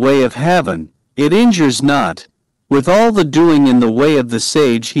of the way of heaven, it injures not. With all the doing in the way of the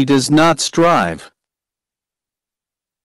sage he does not strive.